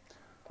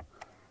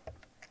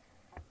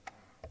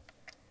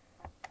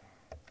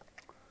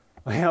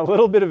 Yeah, a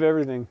little bit of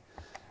everything,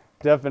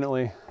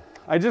 definitely.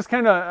 I just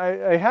kind of,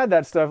 I had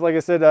that stuff. Like I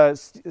said,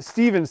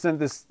 Steven sent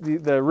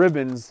the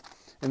ribbons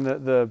and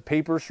the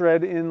paper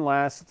shred in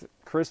last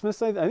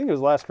Christmas. I think it was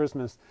last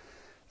Christmas.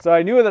 So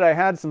I knew that I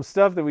had some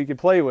stuff that we could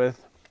play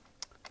with.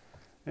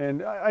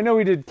 And I know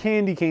we did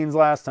candy canes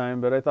last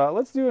time, but I thought,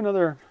 let's do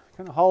another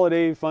kind of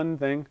holiday fun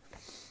thing.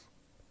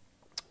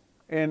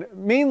 And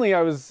mainly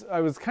I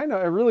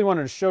really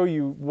wanted to show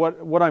you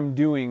what I'm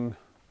doing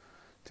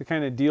to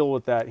kind of deal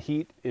with that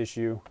heat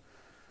issue.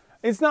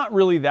 It's not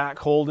really that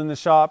cold in the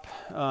shop.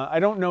 I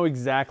don't know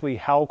exactly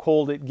how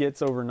cold it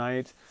gets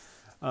overnight.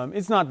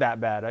 It's not that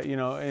bad, you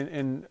know,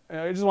 and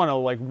I just want to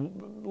like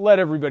let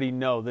everybody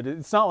know that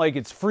it's not like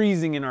it's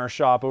freezing in our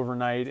shop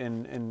overnight,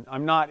 and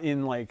I'm not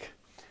in like,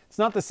 it's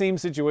not the same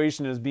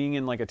situation as being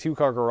in like a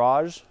 2-car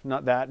garage,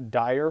 not that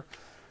dire.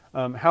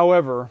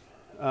 However,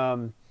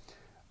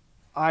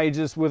 I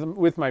just,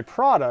 with my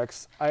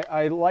products,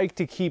 I like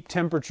to keep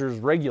temperatures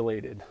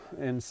regulated.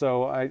 And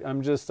so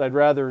I'd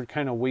rather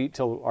kind of wait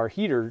till our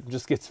heater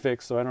just gets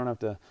fixed so I don't have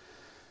to,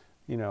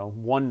 you know,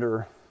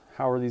 wonder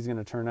how are these going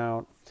to turn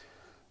out.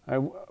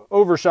 I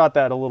overshot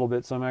that a little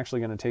bit, so I'm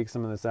actually going to take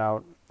some of this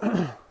out,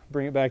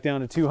 bring it back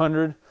down to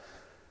 200.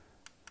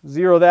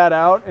 Zero that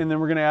out, and then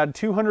we're going to add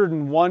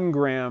 201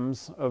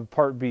 grams of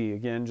part B.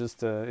 Again,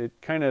 just it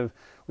kind of,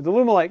 with the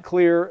Lumelite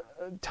Clear,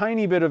 a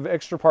tiny bit of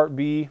extra part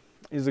B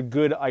is a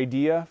good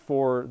idea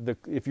for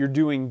if you're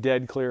doing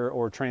dead clear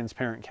or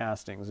transparent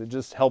castings. It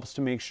just helps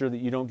to make sure that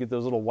you don't get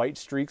those little white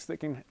streaks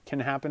that can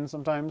happen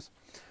sometimes.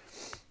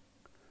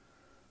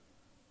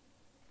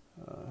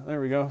 There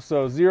we go.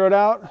 So zeroed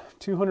out,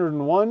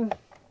 201.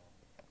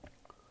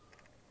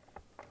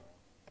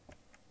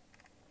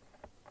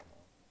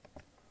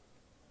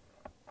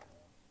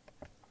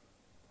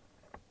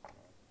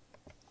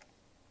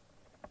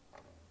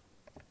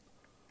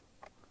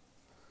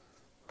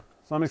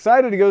 So I'm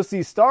excited to go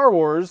see Star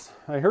Wars.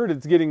 I heard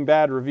it's getting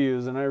bad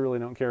reviews, and I really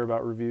don't care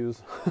about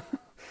reviews.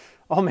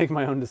 I'll make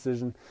my own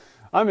decision.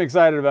 I'm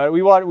excited about it.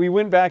 We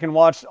went back and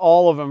watched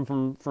all of them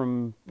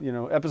from you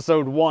know,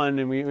 episode 1,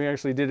 and we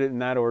actually did it in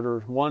that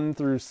order, 1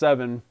 through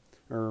 7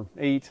 or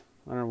 8.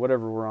 I don't know,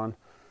 whatever we're on.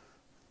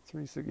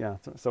 3, 6, yeah.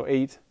 So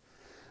 8.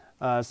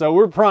 So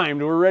we're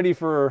primed. We're ready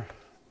for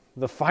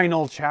the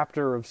final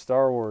chapter of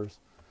Star Wars.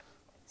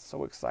 It's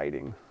so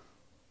exciting.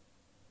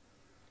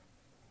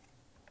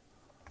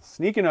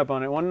 Sneaking up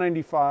on it,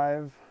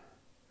 195.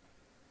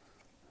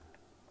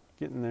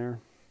 Getting there.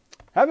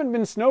 Haven't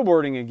been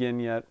snowboarding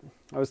again yet.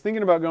 I was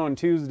thinking about going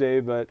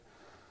Tuesday, but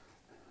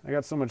I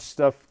got so much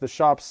stuff. The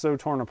shop's so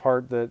torn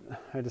apart that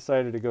I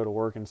decided to go to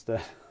work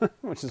instead,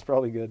 which is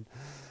probably good.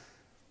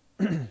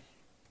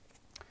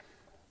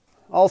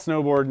 I'll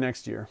snowboard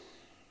next year.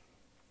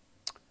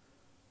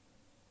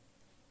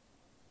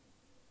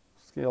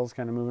 Scale's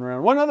kind of moving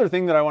around. One other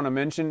thing that I want to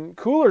mention,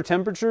 cooler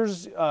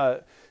temperatures,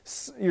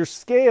 your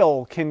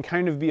scale can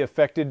kind of be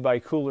affected by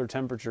cooler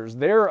temperatures.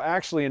 They're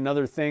actually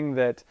another thing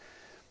that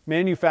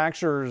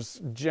manufacturers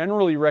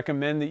generally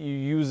recommend that you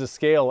use a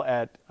scale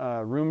at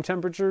room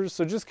temperatures.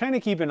 So just kind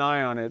of keep an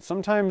eye on it.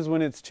 Sometimes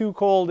when it's too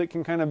cold, it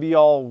can kind of be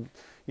all,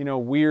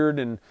 weird,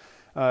 and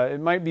it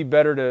might be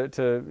better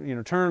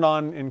to turn it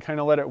on and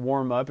kind of let it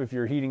warm up if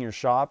you're heating your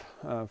shop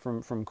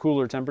from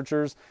cooler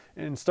temperatures,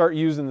 and start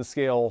using the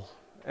scale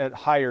at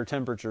higher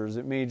temperatures.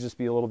 It may just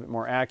be a little bit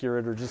more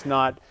accurate, or just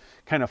not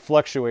kind of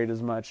fluctuate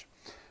as much.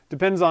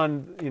 Depends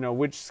on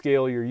which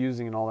scale you're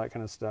using and all that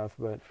kind of stuff,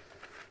 but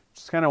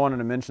just kind of wanted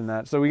to mention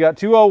that. So we got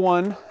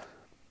 201.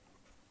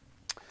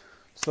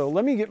 So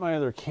let me get my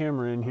other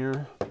camera in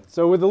here.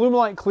 So with the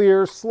Lumelite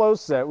Clear slow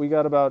set, we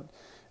got about,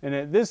 and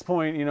at this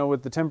point,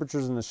 with the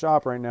temperatures in the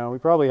shop right now, we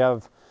probably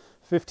have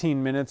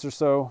 15 minutes or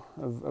so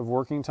of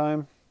working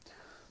time.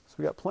 So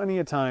we got plenty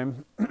of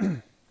time.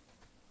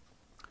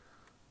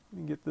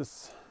 Let me get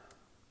this,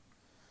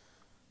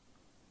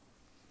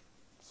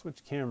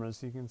 switch cameras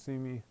so you can see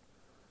me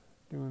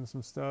doing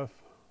some stuff.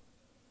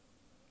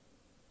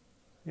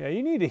 Yeah,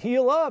 you need to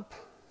heal up.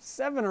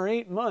 7 or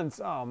 8 months.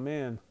 Oh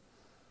man,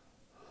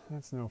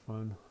 that's no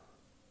fun.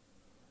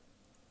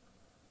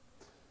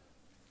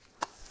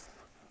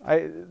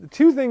 The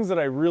two things that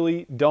I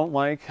really don't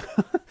like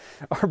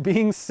are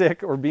being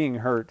sick or being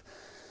hurt.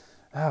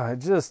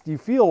 You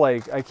feel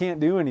like I can't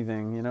do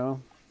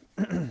anything,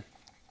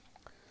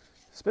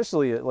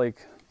 Especially at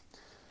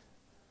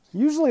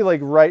usually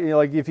right,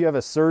 if you have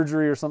a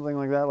surgery or something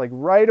like that,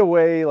 right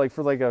away,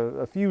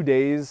 for a few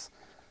days,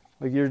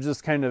 you're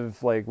just kind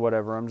of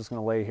whatever, I'm just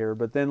going to lay here.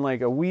 But then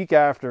a week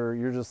after,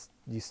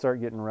 you start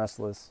getting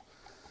restless.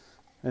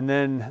 And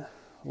then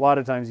a lot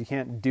of times you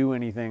can't do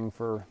anything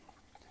for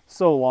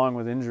so long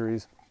with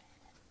injuries.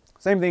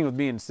 Same thing with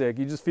being sick.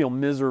 You just feel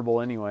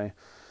miserable anyway.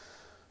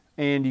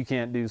 And you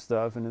can't do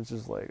stuff, and it's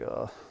just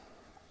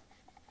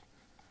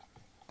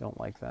don't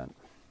like that.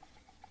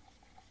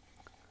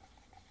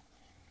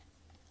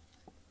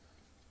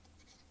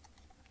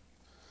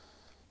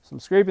 So I'm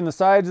scraping the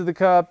sides of the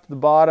cup, the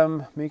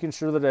bottom, making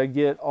sure that I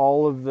get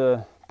all of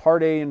the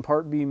part A and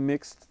part B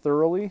mixed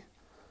thoroughly.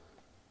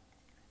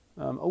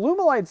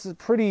 Alumilite's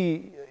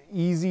pretty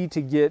easy to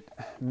get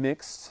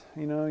mixed.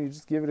 You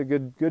just give it a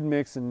good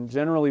mix, and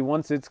generally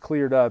once it's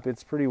cleared up,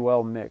 it's pretty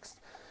well mixed.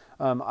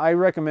 I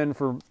recommend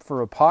for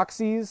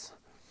epoxies,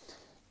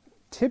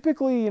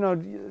 typically,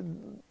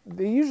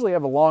 they usually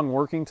have a long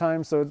working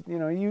time, so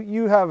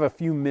you have a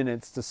few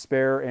minutes to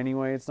spare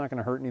anyway. It's not going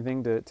to hurt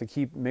anything to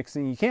keep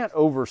mixing. You can't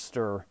over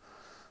stir,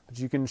 but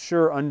you can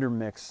sure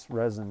undermix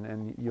resin,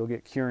 and you'll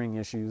get curing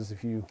issues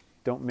if you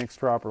don't mix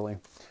properly.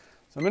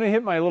 So I'm going to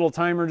hit my little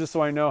timer just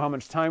so I know how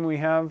much time we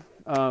have,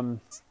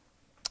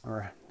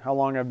 or how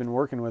long I've been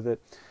working with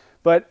it.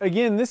 But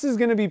again, this is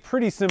going to be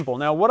pretty simple.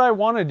 Now what I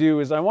want to do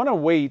is I want to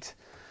wait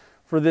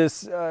for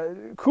this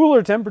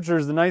cooler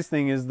temperatures. The nice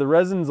thing is the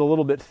resin's a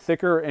little bit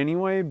thicker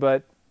anyway,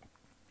 but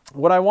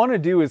what I want to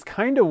do is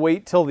kind of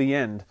wait till the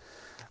end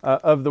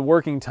of the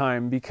working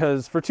time,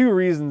 because for two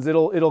reasons.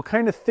 It'll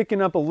kind of thicken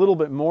up a little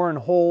bit more and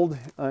hold,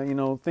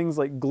 things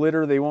like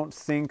glitter, they won't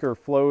sink or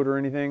float or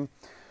anything.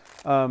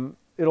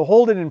 It'll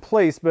hold it in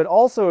place, but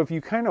also if you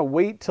kind of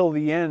wait till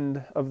the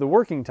end of the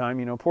working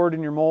time, pour it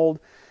in your mold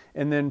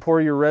and then pour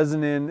your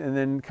resin in, and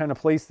then kind of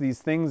place these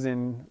things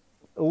in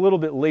a little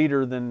bit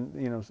later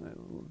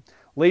than,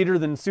 later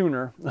than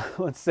sooner,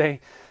 let's say.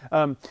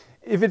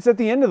 If it's at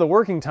the end of the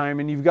working time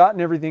and you've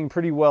gotten everything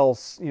pretty well,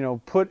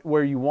 put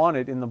where you want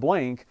it in the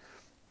blank,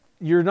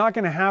 you're not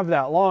going to have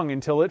that long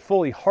until it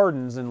fully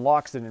hardens and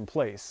locks it in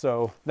place.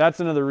 So that's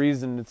another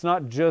reason. It's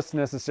not just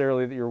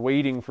necessarily that you're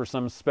waiting for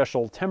some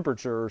special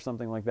temperature or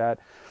something like that.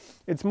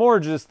 It's more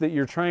just that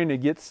you're trying to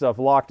get stuff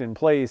locked in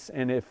place,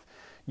 and if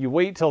you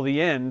wait till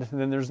the end,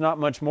 then there's not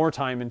much more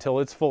time until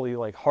it's fully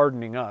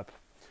hardening up.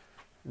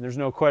 And there's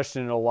no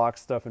question it'll lock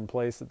stuff in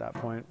place at that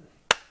point.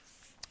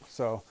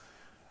 So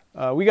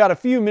we got a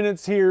few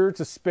minutes here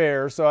to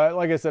spare. So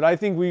like I said, I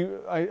think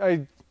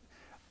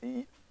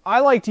I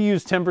like to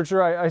use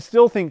temperature. I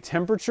still think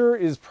temperature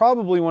is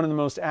probably one of the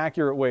most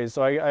accurate ways.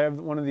 So I have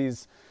one of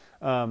these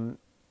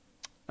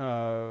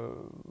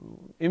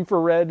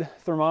infrared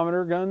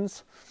thermometer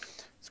guns.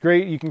 It's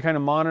great. You can kind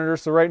of monitor.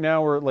 So right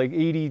now we're at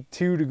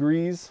 82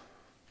 degrees.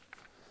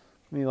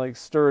 Let me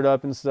stir it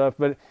up and stuff.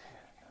 But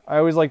I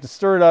always like to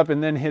stir it up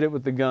and then hit it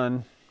with the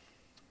gun.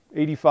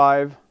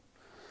 85.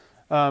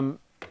 I'm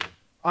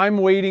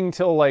waiting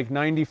till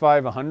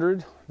 95,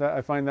 100.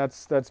 I find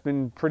that's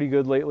been pretty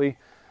good lately.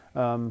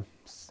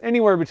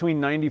 Anywhere between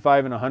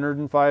 95 and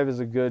 105 is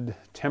a good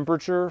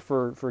temperature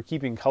for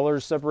keeping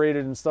colors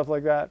separated and stuff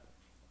like that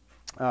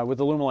with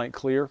Alumilite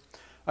Clear.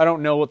 I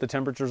don't know what the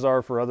temperatures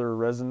are for other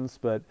resins,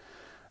 but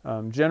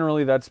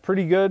generally that's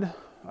pretty good,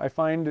 I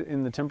find,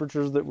 in the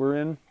temperatures that we're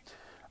in.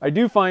 I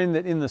do find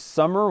that in the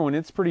summer when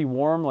it's pretty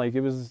warm, like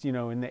it was, you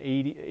know, in the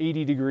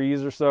 80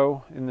 degrees or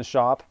so in the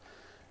shop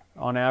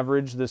on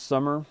average this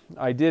summer,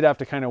 I did have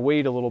to kind of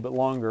wait a little bit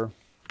longer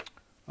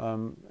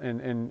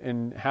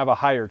and have a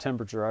higher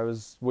temperature. I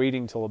was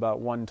waiting till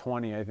about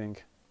 120, I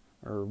think,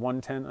 or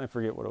 110, I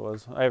forget what it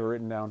was. I have it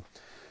written down.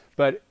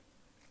 But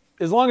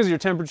as long as your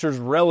temperature is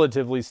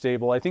relatively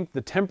stable, I think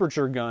the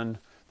temperature gun,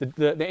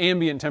 the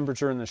ambient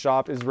temperature in the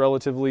shop is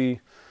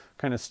relatively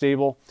kind of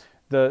stable.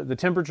 The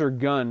temperature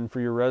gun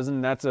for your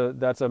resin, that's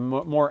a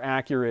more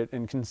accurate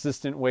and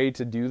consistent way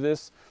to do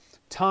this.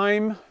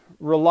 Time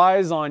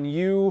relies on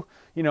you,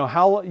 you know,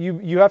 how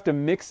you have to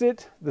mix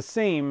it the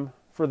same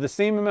for the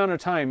same amount of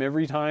time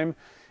every time,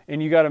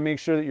 and you got to make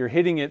sure that you're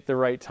hitting it the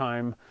right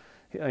time,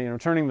 you know,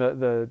 turning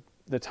the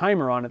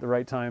timer on at the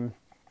right time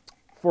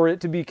for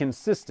it to be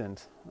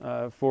consistent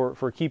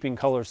for keeping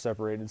colors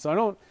separated.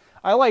 So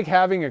I like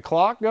having a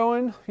clock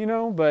going, you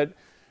know, but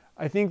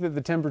I think that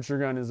the temperature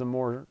gun is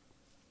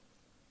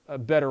a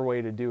better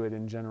way to do it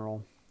in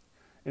general.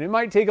 And it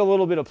might take a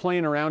little bit of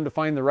playing around to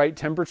find the right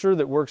temperature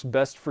that works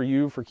best for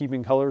you for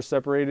keeping colors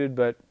separated,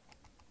 but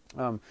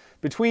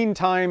between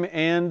time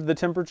and the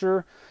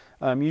temperature,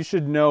 you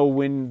should know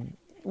when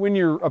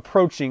you're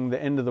approaching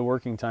the end of the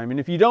working time. And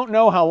if you don't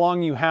know how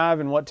long you have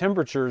and what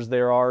temperatures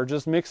there are,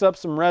 just mix up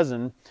some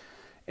resin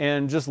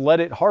and just let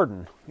it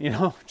harden. You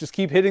know, just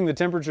keep hitting the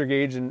temperature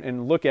gauge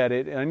and look at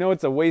it. And I know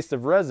it's a waste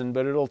of resin,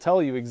 but it'll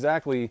tell you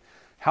exactly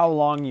how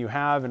long you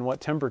have and what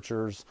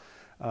temperatures,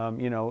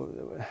 you know,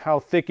 how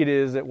thick it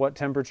is at what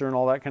temperature and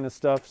all that kind of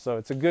stuff. So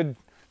it's a good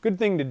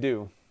thing to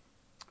do.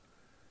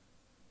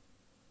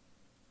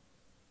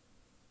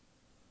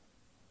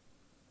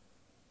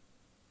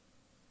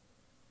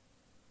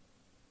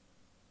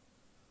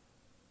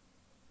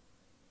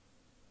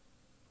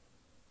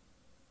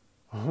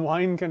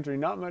 Wine country,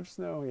 not much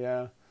snow,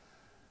 yeah.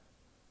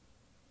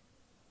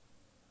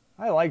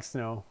 I like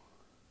snow.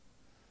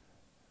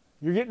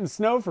 You're getting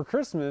snow for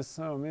Christmas?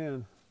 Oh,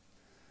 man.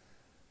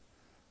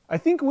 I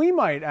think we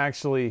might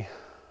actually.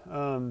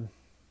 I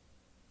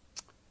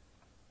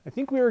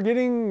think we are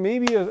getting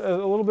maybe a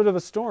little bit of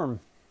a storm,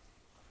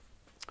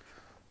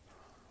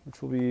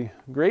 which will be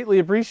greatly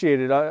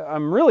appreciated.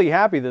 I'm really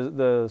happy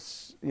the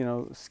you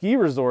know, ski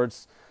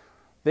resorts,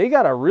 they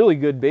got a really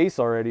good base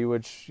already,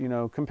 which, you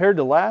know, compared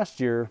to last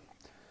year,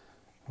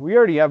 we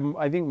already have,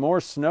 I think, more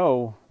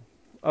snow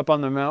up on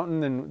the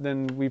mountain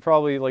than we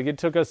probably, like, it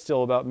took us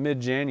till about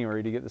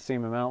mid-January to get the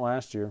same amount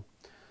last year.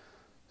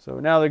 So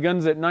now the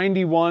gun's at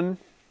 91.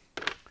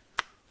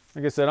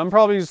 Like I said, I'm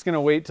probably just going to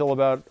wait till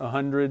about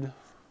 100,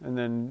 and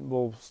then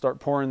we'll start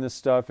pouring this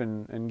stuff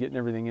and getting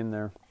everything in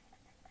there.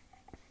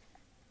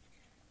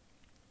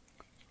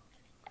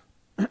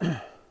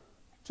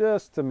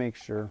 Just to make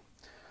sure.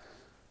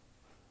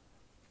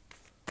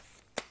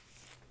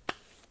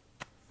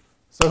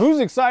 So who's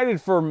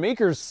excited for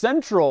Makers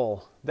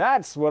Central?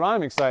 That's what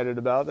I'm excited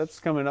about.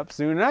 That's coming up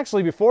soon. And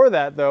actually before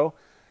that, though,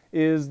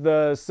 is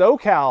the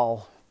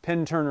SoCal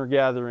Pen Turner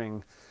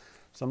Gathering.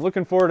 So I'm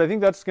looking forward. I think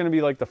that's going to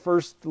be like the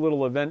first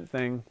little event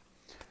thing.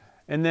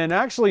 And then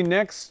actually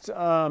next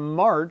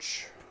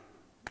March,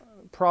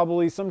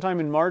 probably sometime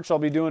in March, I'll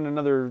be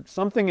doing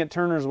something at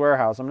Turner's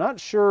Warehouse. I'm not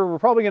sure. We're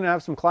probably going to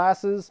have some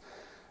classes,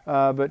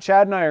 but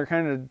Chad and I are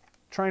kind of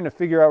trying to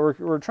figure out,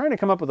 we're trying to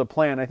come up with a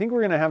plan. I think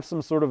we're going to have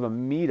some sort of a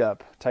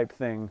meetup type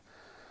thing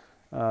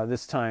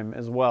this time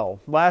as well.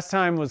 Last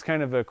time was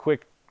kind of a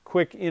quick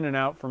in and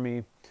out for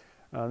me.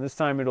 This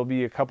time it'll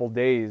be a couple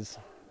days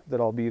that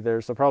I'll be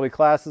there. So probably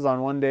classes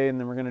on one day, and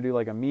then we're going to do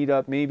like a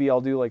meetup. Maybe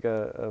I'll do like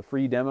a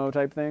free demo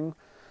type thing.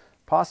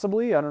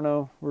 Possibly, I don't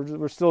know.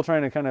 We're still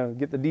trying to kind of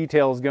get the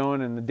details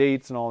going and the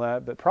dates and all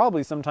that, but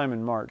probably sometime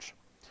in March.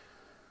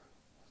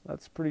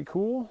 That's pretty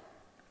cool.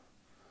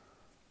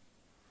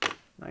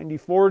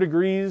 94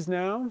 degrees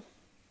now.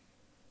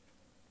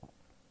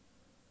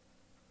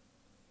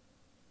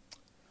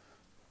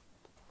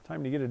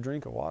 Time to get a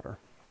drink of water.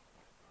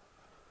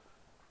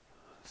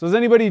 So is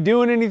anybody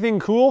doing anything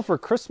cool for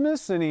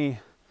Christmas? You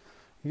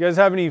guys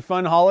have any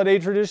fun holiday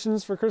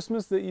traditions for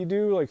Christmas that you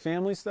do, like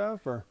family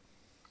stuff, or?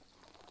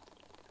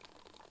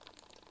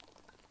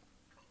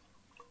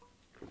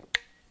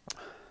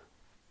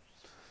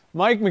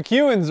 Mike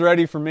McEwen's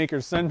ready for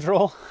Maker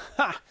Central.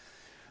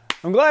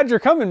 I'm glad you're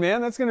coming, man.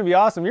 That's going to be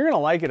awesome. You're going to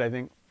like it, I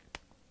think.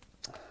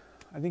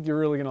 I think you're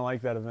really going to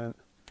like that event.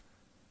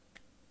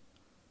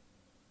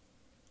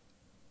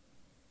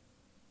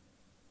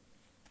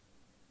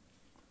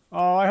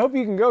 Oh, I hope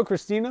you can go,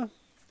 Christina.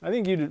 I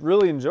think you'd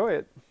really enjoy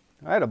it.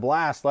 I had a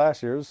blast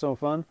last year. It was so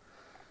fun.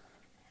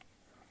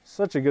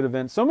 Such a good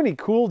event. So many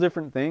cool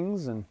different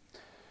things. And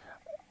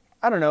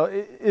I don't know,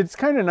 it's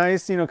kind of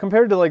nice, you know,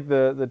 compared to like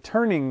the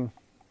turning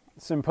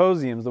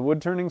symposiums, the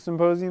wood turning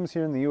symposiums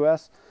here in the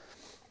US.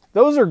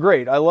 Those are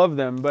great. I love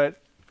them.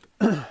 But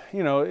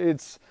you know,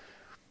 it's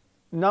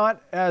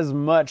not as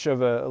much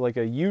of a like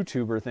a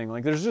YouTuber thing.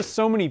 Like there's just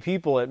so many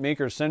people at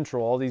Maker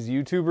Central, all these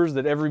YouTubers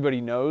that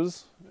everybody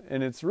knows,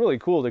 and it's really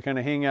cool to kind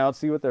of hang out,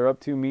 see what they're up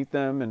to, meet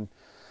them, and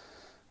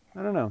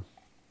I don't know.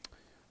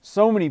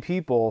 So many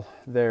people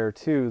there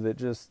too that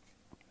just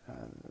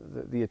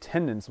the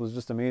attendance was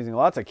just amazing.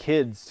 Lots of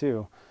kids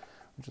too,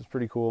 which is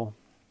pretty cool.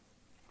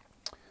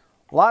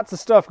 Lots of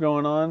stuff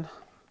going on.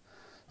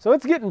 So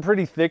it's getting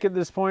pretty thick at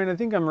this point. I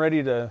think I'm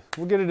ready to,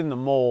 we'll get it in the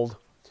mold,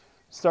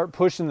 start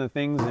pushing the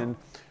things in.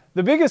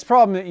 The biggest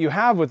problem that you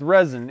have with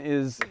resin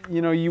is,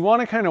 you know, you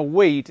want to kind of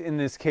wait in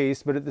this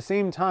case, but at the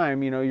same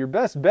time, you know, your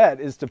best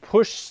bet is to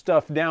push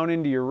stuff down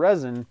into your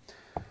resin.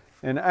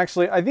 And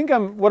actually, I think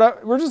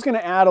we're just going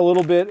to add a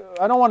little bit.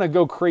 I don't want to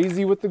go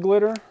crazy with the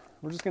glitter.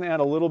 We're just going to add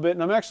a little bit,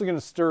 and I'm actually going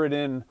to stir it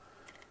in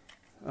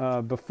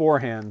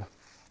beforehand.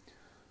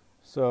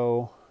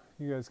 So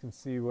you guys can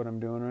see what I'm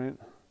doing, right?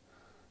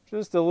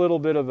 Just a little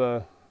bit of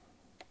a,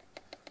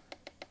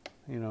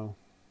 you know,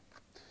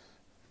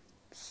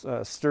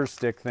 stir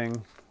stick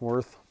thing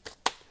worth.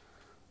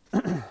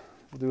 We'll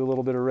do a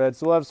little bit of red.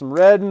 So we'll have some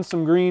red and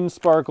some green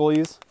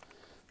sparklies.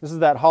 This is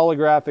that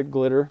holographic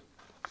glitter.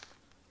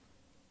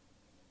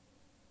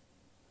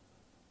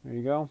 There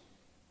you go.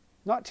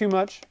 Not too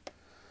much.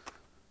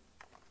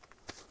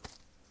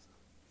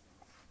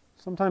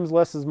 Sometimes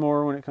less is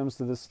more when it comes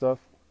to this stuff.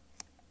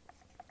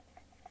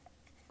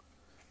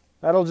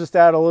 That'll just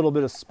add a little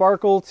bit of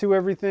sparkle to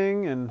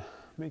everything and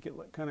make it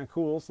look kind of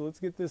cool. So let's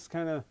get this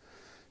kind of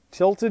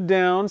tilted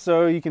down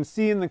so you can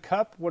see in the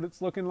cup what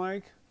it's looking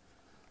like.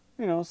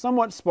 You know,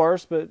 somewhat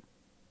sparse, but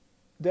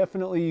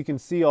definitely you can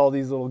see all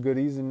these little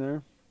goodies in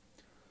there.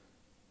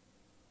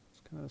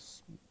 Just kind of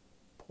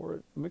pour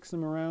it, mix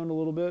them around a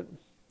little bit.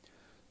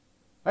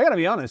 I gotta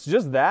be honest,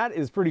 just that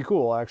is pretty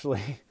cool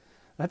actually.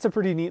 That's a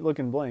pretty neat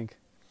looking blank.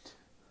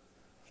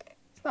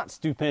 It's not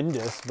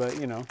stupendous,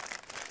 but you know.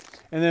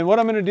 And then what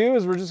I'm going to do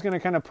is we're just going to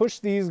kind of push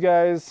these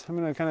guys. I'm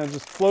going to kind of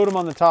just float them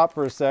on the top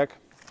for a sec.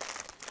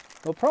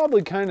 They'll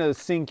probably kind of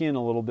sink in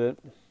a little bit.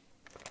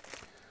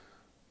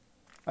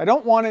 I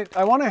don't want it,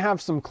 I want to have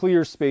some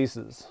clear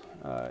spaces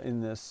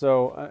in this.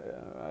 So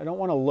I don't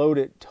want to load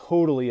it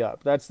totally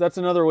up. That's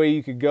another way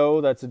you could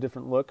go. That's a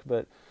different look,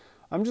 but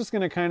I'm just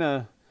going to kind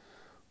of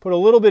put a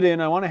little bit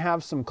in. I want to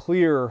have some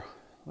clear,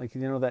 like,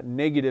 you know, that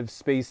negative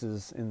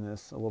spaces in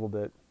this a little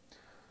bit,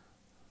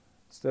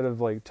 instead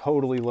of like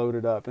totally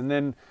loaded up. And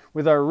then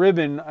with our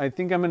ribbon, I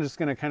think I'm just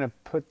going to kind of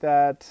put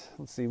that,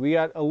 let's see, we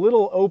got a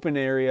little open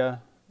area,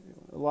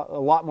 a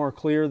lot more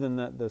clear than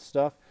the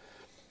stuff.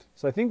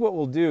 So I think what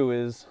we'll do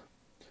is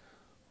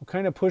we'll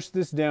kind of push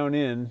this down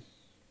in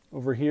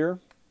over here.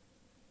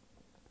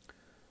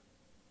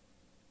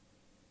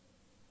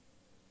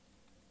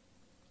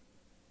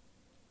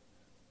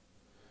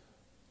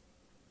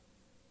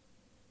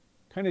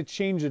 Kind of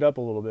change it up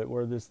a little bit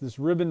where this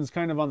ribbon's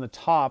kind of on the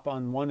top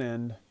on one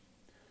end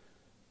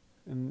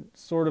and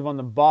sort of on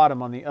the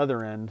bottom on the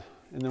other end.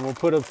 And then we'll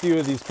put a few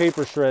of these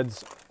paper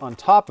shreds on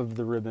top of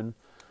the ribbon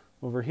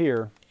over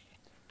here.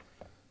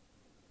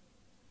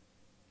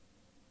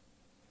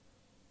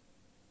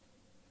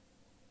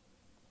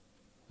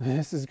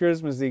 This is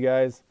Christmassy,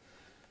 guys.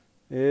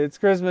 It's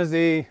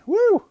Christmassy.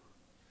 Woo!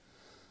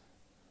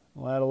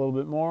 We'll add a little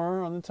bit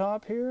more on the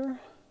top here.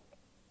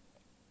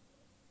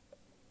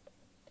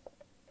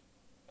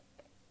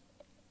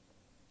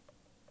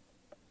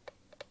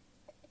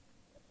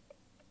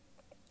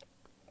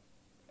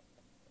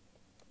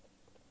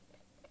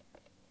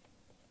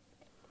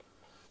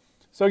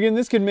 So again,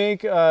 this could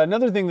make,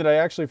 another thing that I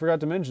actually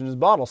forgot to mention is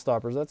bottle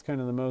stoppers. That's kind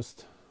of the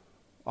most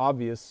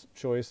obvious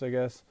choice, I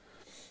guess.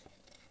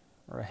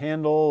 Or a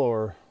handle,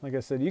 or like I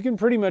said, you can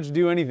pretty much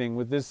do anything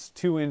with this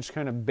 2-inch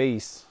kind of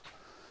base.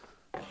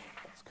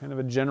 It's kind of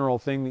a general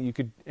thing that you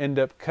could end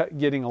up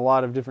getting a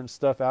lot of different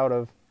stuff out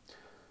of.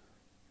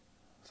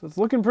 So it's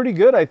looking pretty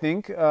good, I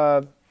think.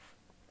 At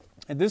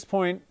this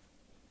point,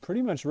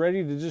 pretty much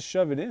ready to just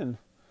shove it in.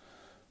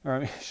 Or I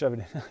mean, shove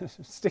it in,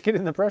 stick it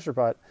in the pressure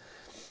pot.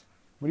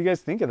 What do you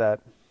guys think of that?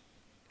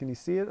 Can you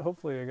see it?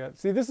 Hopefully I got...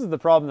 See, this is the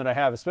problem that I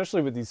have,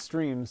 especially with these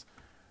streams.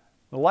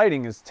 The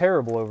lighting is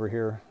terrible over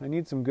here. I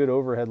need some good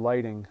overhead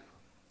lighting.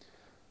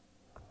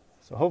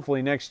 So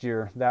hopefully next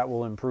year that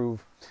will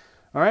improve.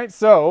 All right,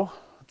 so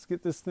let's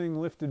get this thing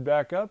lifted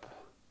back up.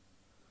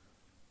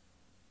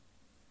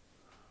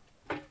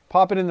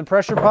 Pop it in the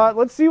pressure pot.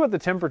 Let's see what the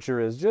temperature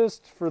is,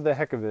 just for the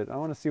heck of it. I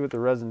want to see what the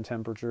resin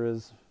temperature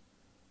is.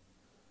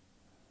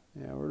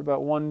 Yeah, we're at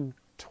about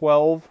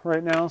 112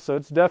 right now, so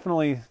it's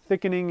definitely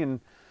thickening and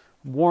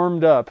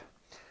warmed up.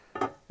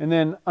 And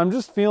then I'm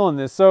just feeling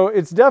this. So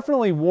it's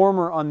definitely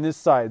warmer on this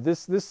side.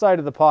 This side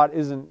of the pot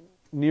isn't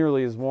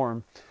nearly as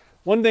warm.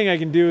 One thing I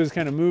can do is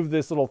kind of move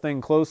this little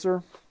thing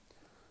closer.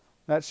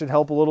 That should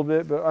help a little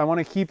bit, but I want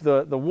to keep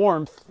the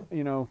warmth,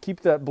 you know, keep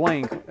that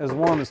blank as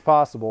warm as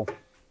possible.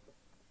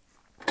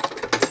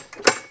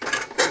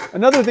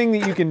 Another thing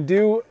that you can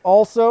do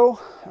also,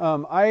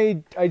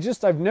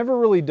 I've never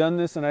really done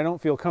this and I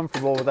don't feel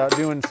comfortable without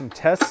doing some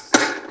tests.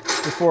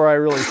 before I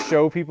really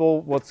show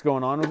people what's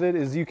going on with it,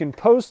 is you can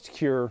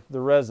post-cure the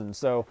resin.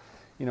 So,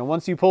 you know,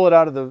 once you pull it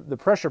out of the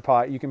pressure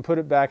pot, you can put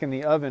it back in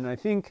the oven. I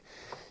think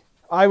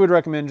I would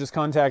recommend just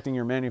contacting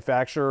your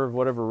manufacturer of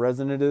whatever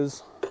resin it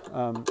is.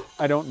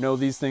 I don't know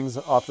these things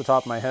off the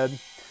top of my head.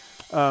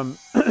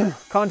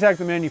 Contact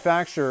the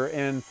manufacturer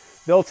and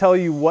they'll tell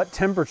you what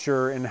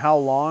temperature and how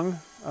long,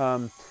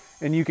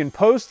 and you can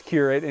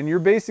post-cure it, and you're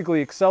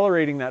basically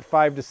accelerating that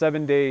 5 to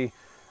 7 day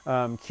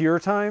cure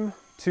time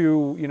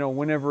to, you know,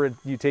 whenever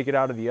you take it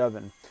out of the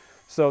oven.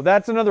 So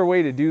that's another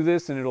way to do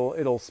this, and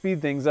it'll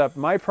speed things up.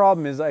 My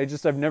problem is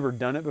I've never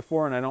done it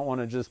before, and I don't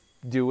want to just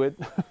do it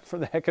for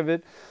the heck of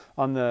it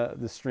on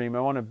the stream.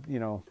 I want to, you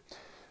know,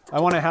 I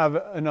want to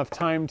have enough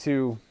time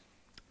to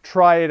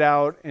try it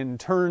out and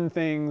turn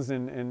things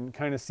and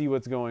kind of see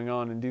what's going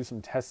on and do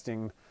some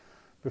testing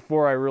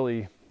before I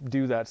really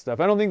do that stuff.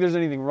 I don't think there's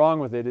anything wrong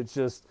with it. It's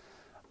just,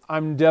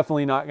 I'm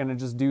definitely not going to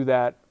just do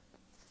that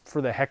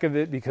for the heck of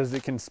it, because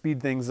it can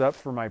speed things up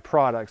for my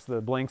products,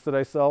 the blanks that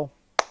I sell.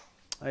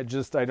 I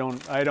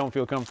don't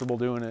feel comfortable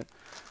doing it.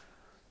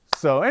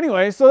 So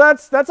anyway, so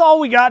that's all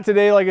we got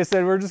today. Like I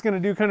said, we're just going to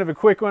do kind of a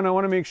quick one. I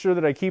want to make sure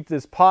that I keep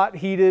this pot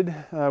heated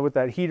with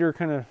that heater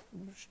kind of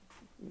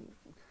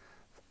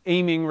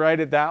aiming right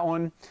at that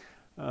one.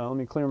 Let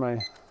me clear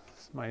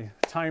my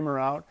timer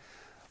out.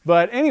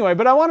 But anyway,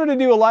 I wanted to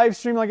do a live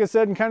stream, like I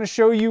said, and kind of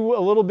show you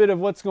a little bit of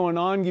what's going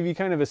on, give you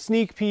kind of a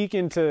sneak peek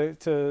into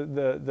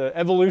the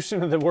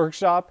evolution of the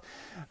workshop.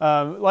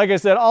 Like I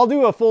said, I'll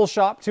do a full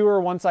shop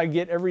tour once I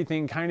get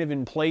everything kind of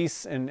in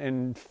place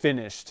and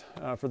finished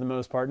for the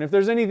most part. And if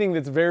there's anything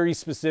that's very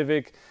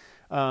specific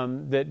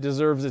that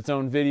deserves its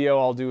own video,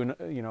 I'll do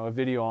a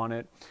video on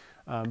it.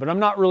 But I'm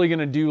not really going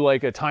to do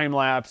like a time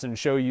lapse and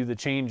show you the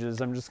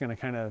changes. I'm just going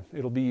to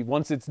it'll be,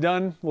 once it's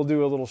done, we'll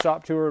do a little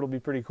shop tour. It'll be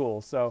pretty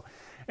cool. So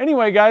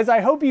anyway, guys, I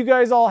hope you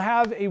guys all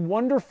have a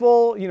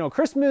wonderful, you know,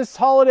 Christmas,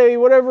 holiday,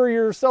 whatever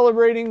you're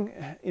celebrating.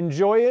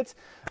 Enjoy it.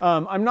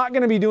 I'm not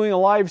going to be doing a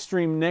live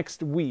stream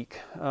next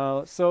week.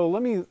 So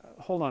let me,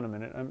 hold on a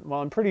minute.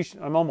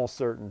 I'm almost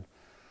certain.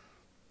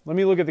 Let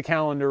me look at the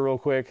calendar real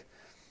quick.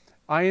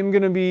 I am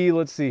going to be,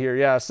 let's see here.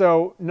 Yeah,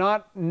 so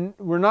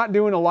we're not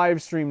doing a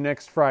live stream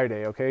next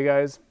Friday, okay,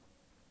 guys?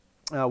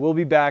 We'll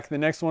be back. The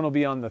next one will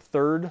be on the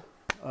 3rd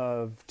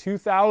of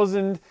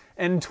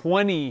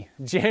 2020,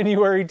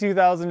 January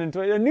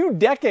 2020. A new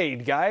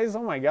decade, guys.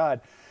 Oh, my God.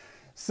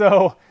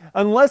 So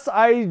unless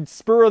I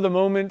spur of the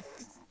moment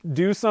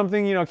do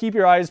something, you know, keep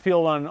your eyes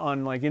peeled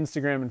on like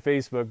Instagram and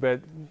Facebook, but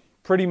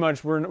pretty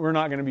much we're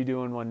not going to be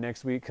doing one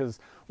next week, because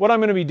what I'm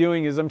going to be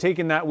doing is I'm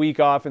taking that week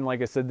off, and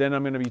like I said, then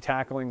I'm going to be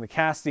tackling the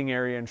casting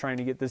area and trying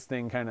to get this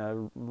thing kind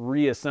of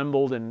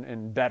reassembled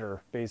and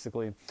better,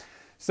 basically.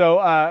 So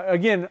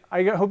again,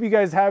 I hope you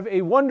guys have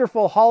a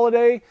wonderful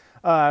holiday,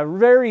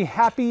 very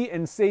happy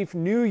and safe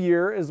New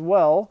Year as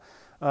well.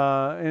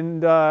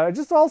 I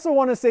just also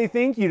want to say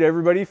thank you to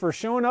everybody for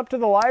showing up to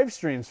the live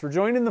streams, for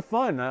joining the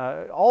fun.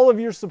 All of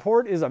your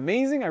support is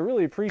amazing. I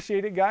really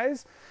appreciate it,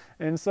 guys.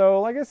 And so,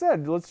 like I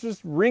said, let's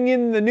just ring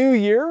in the new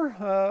year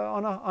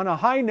on a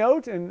high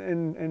note.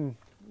 And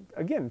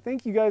again,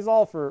 thank you guys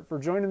all for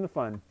joining the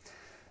fun.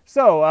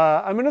 So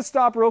I'm going to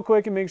stop real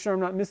quick and make sure I'm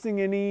not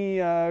missing any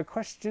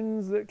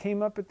questions that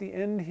came up at the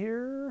end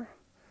here.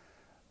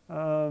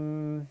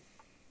 Let's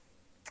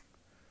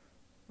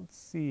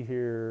see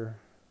here.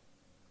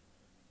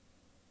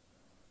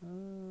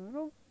 I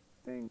don't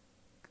think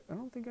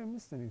I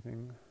missed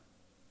anything.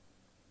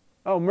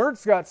 Oh,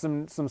 Mert's got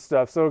some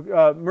stuff.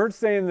 So Mert's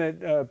saying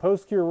that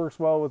post-cure works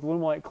well with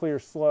Lumilite Clear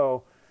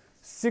Slow.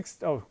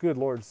 Oh, good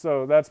Lord.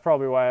 So that's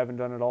probably why I haven't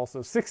done it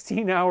also.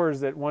 16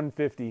 hours at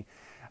 150.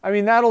 I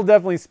mean, that'll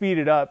definitely speed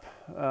it up.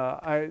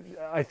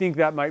 I think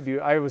that might be,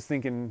 I was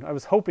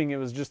hoping it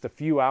was just a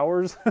few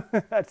hours.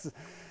 That's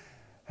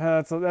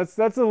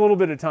a little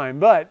bit of time.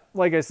 But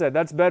like I said,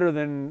 that's better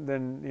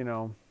than you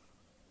know,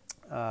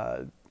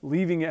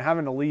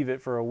 having to leave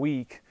it for a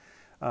week.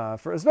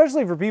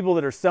 Especially for people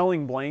that are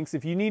selling blanks,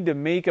 if you need to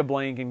make a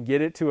blank and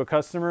get it to a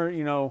customer,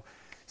 you know,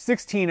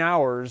 16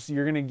 hours,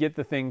 you're going to get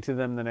the thing to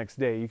them the next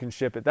day. You can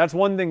ship it. That's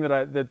one thing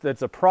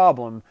that's a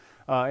problem.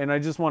 And I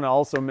just want to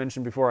also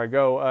mention before I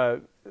go,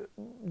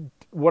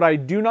 what I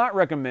do not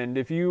recommend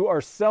if you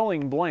are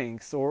selling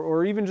blanks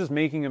or even just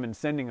making them and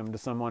sending them to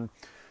someone,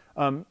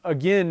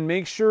 again,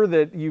 make sure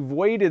that you've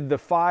waited the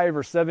 5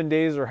 or 7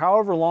 days or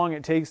however long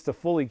it takes to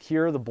fully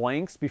cure the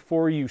blanks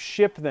before you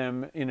ship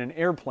them in an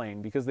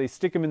airplane, because they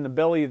stick them in the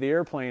belly of the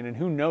airplane and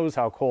who knows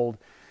how cold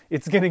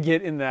it's going to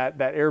get in that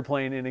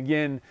airplane. And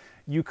again,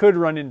 you could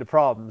run into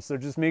problems. So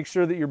just make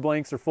sure that your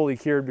blanks are fully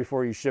cured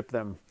before you ship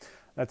them.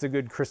 That's a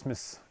good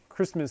Christmas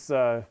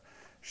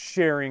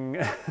sharing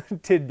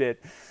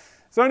tidbit.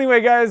 So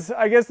anyway, guys,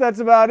 I guess that's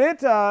about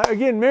it.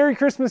 Again, Merry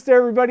Christmas to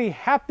everybody.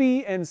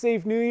 Happy and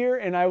safe New Year.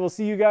 And I will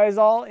see you guys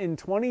all in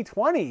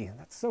 2020.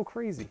 That's so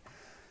crazy.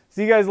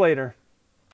 See you guys later.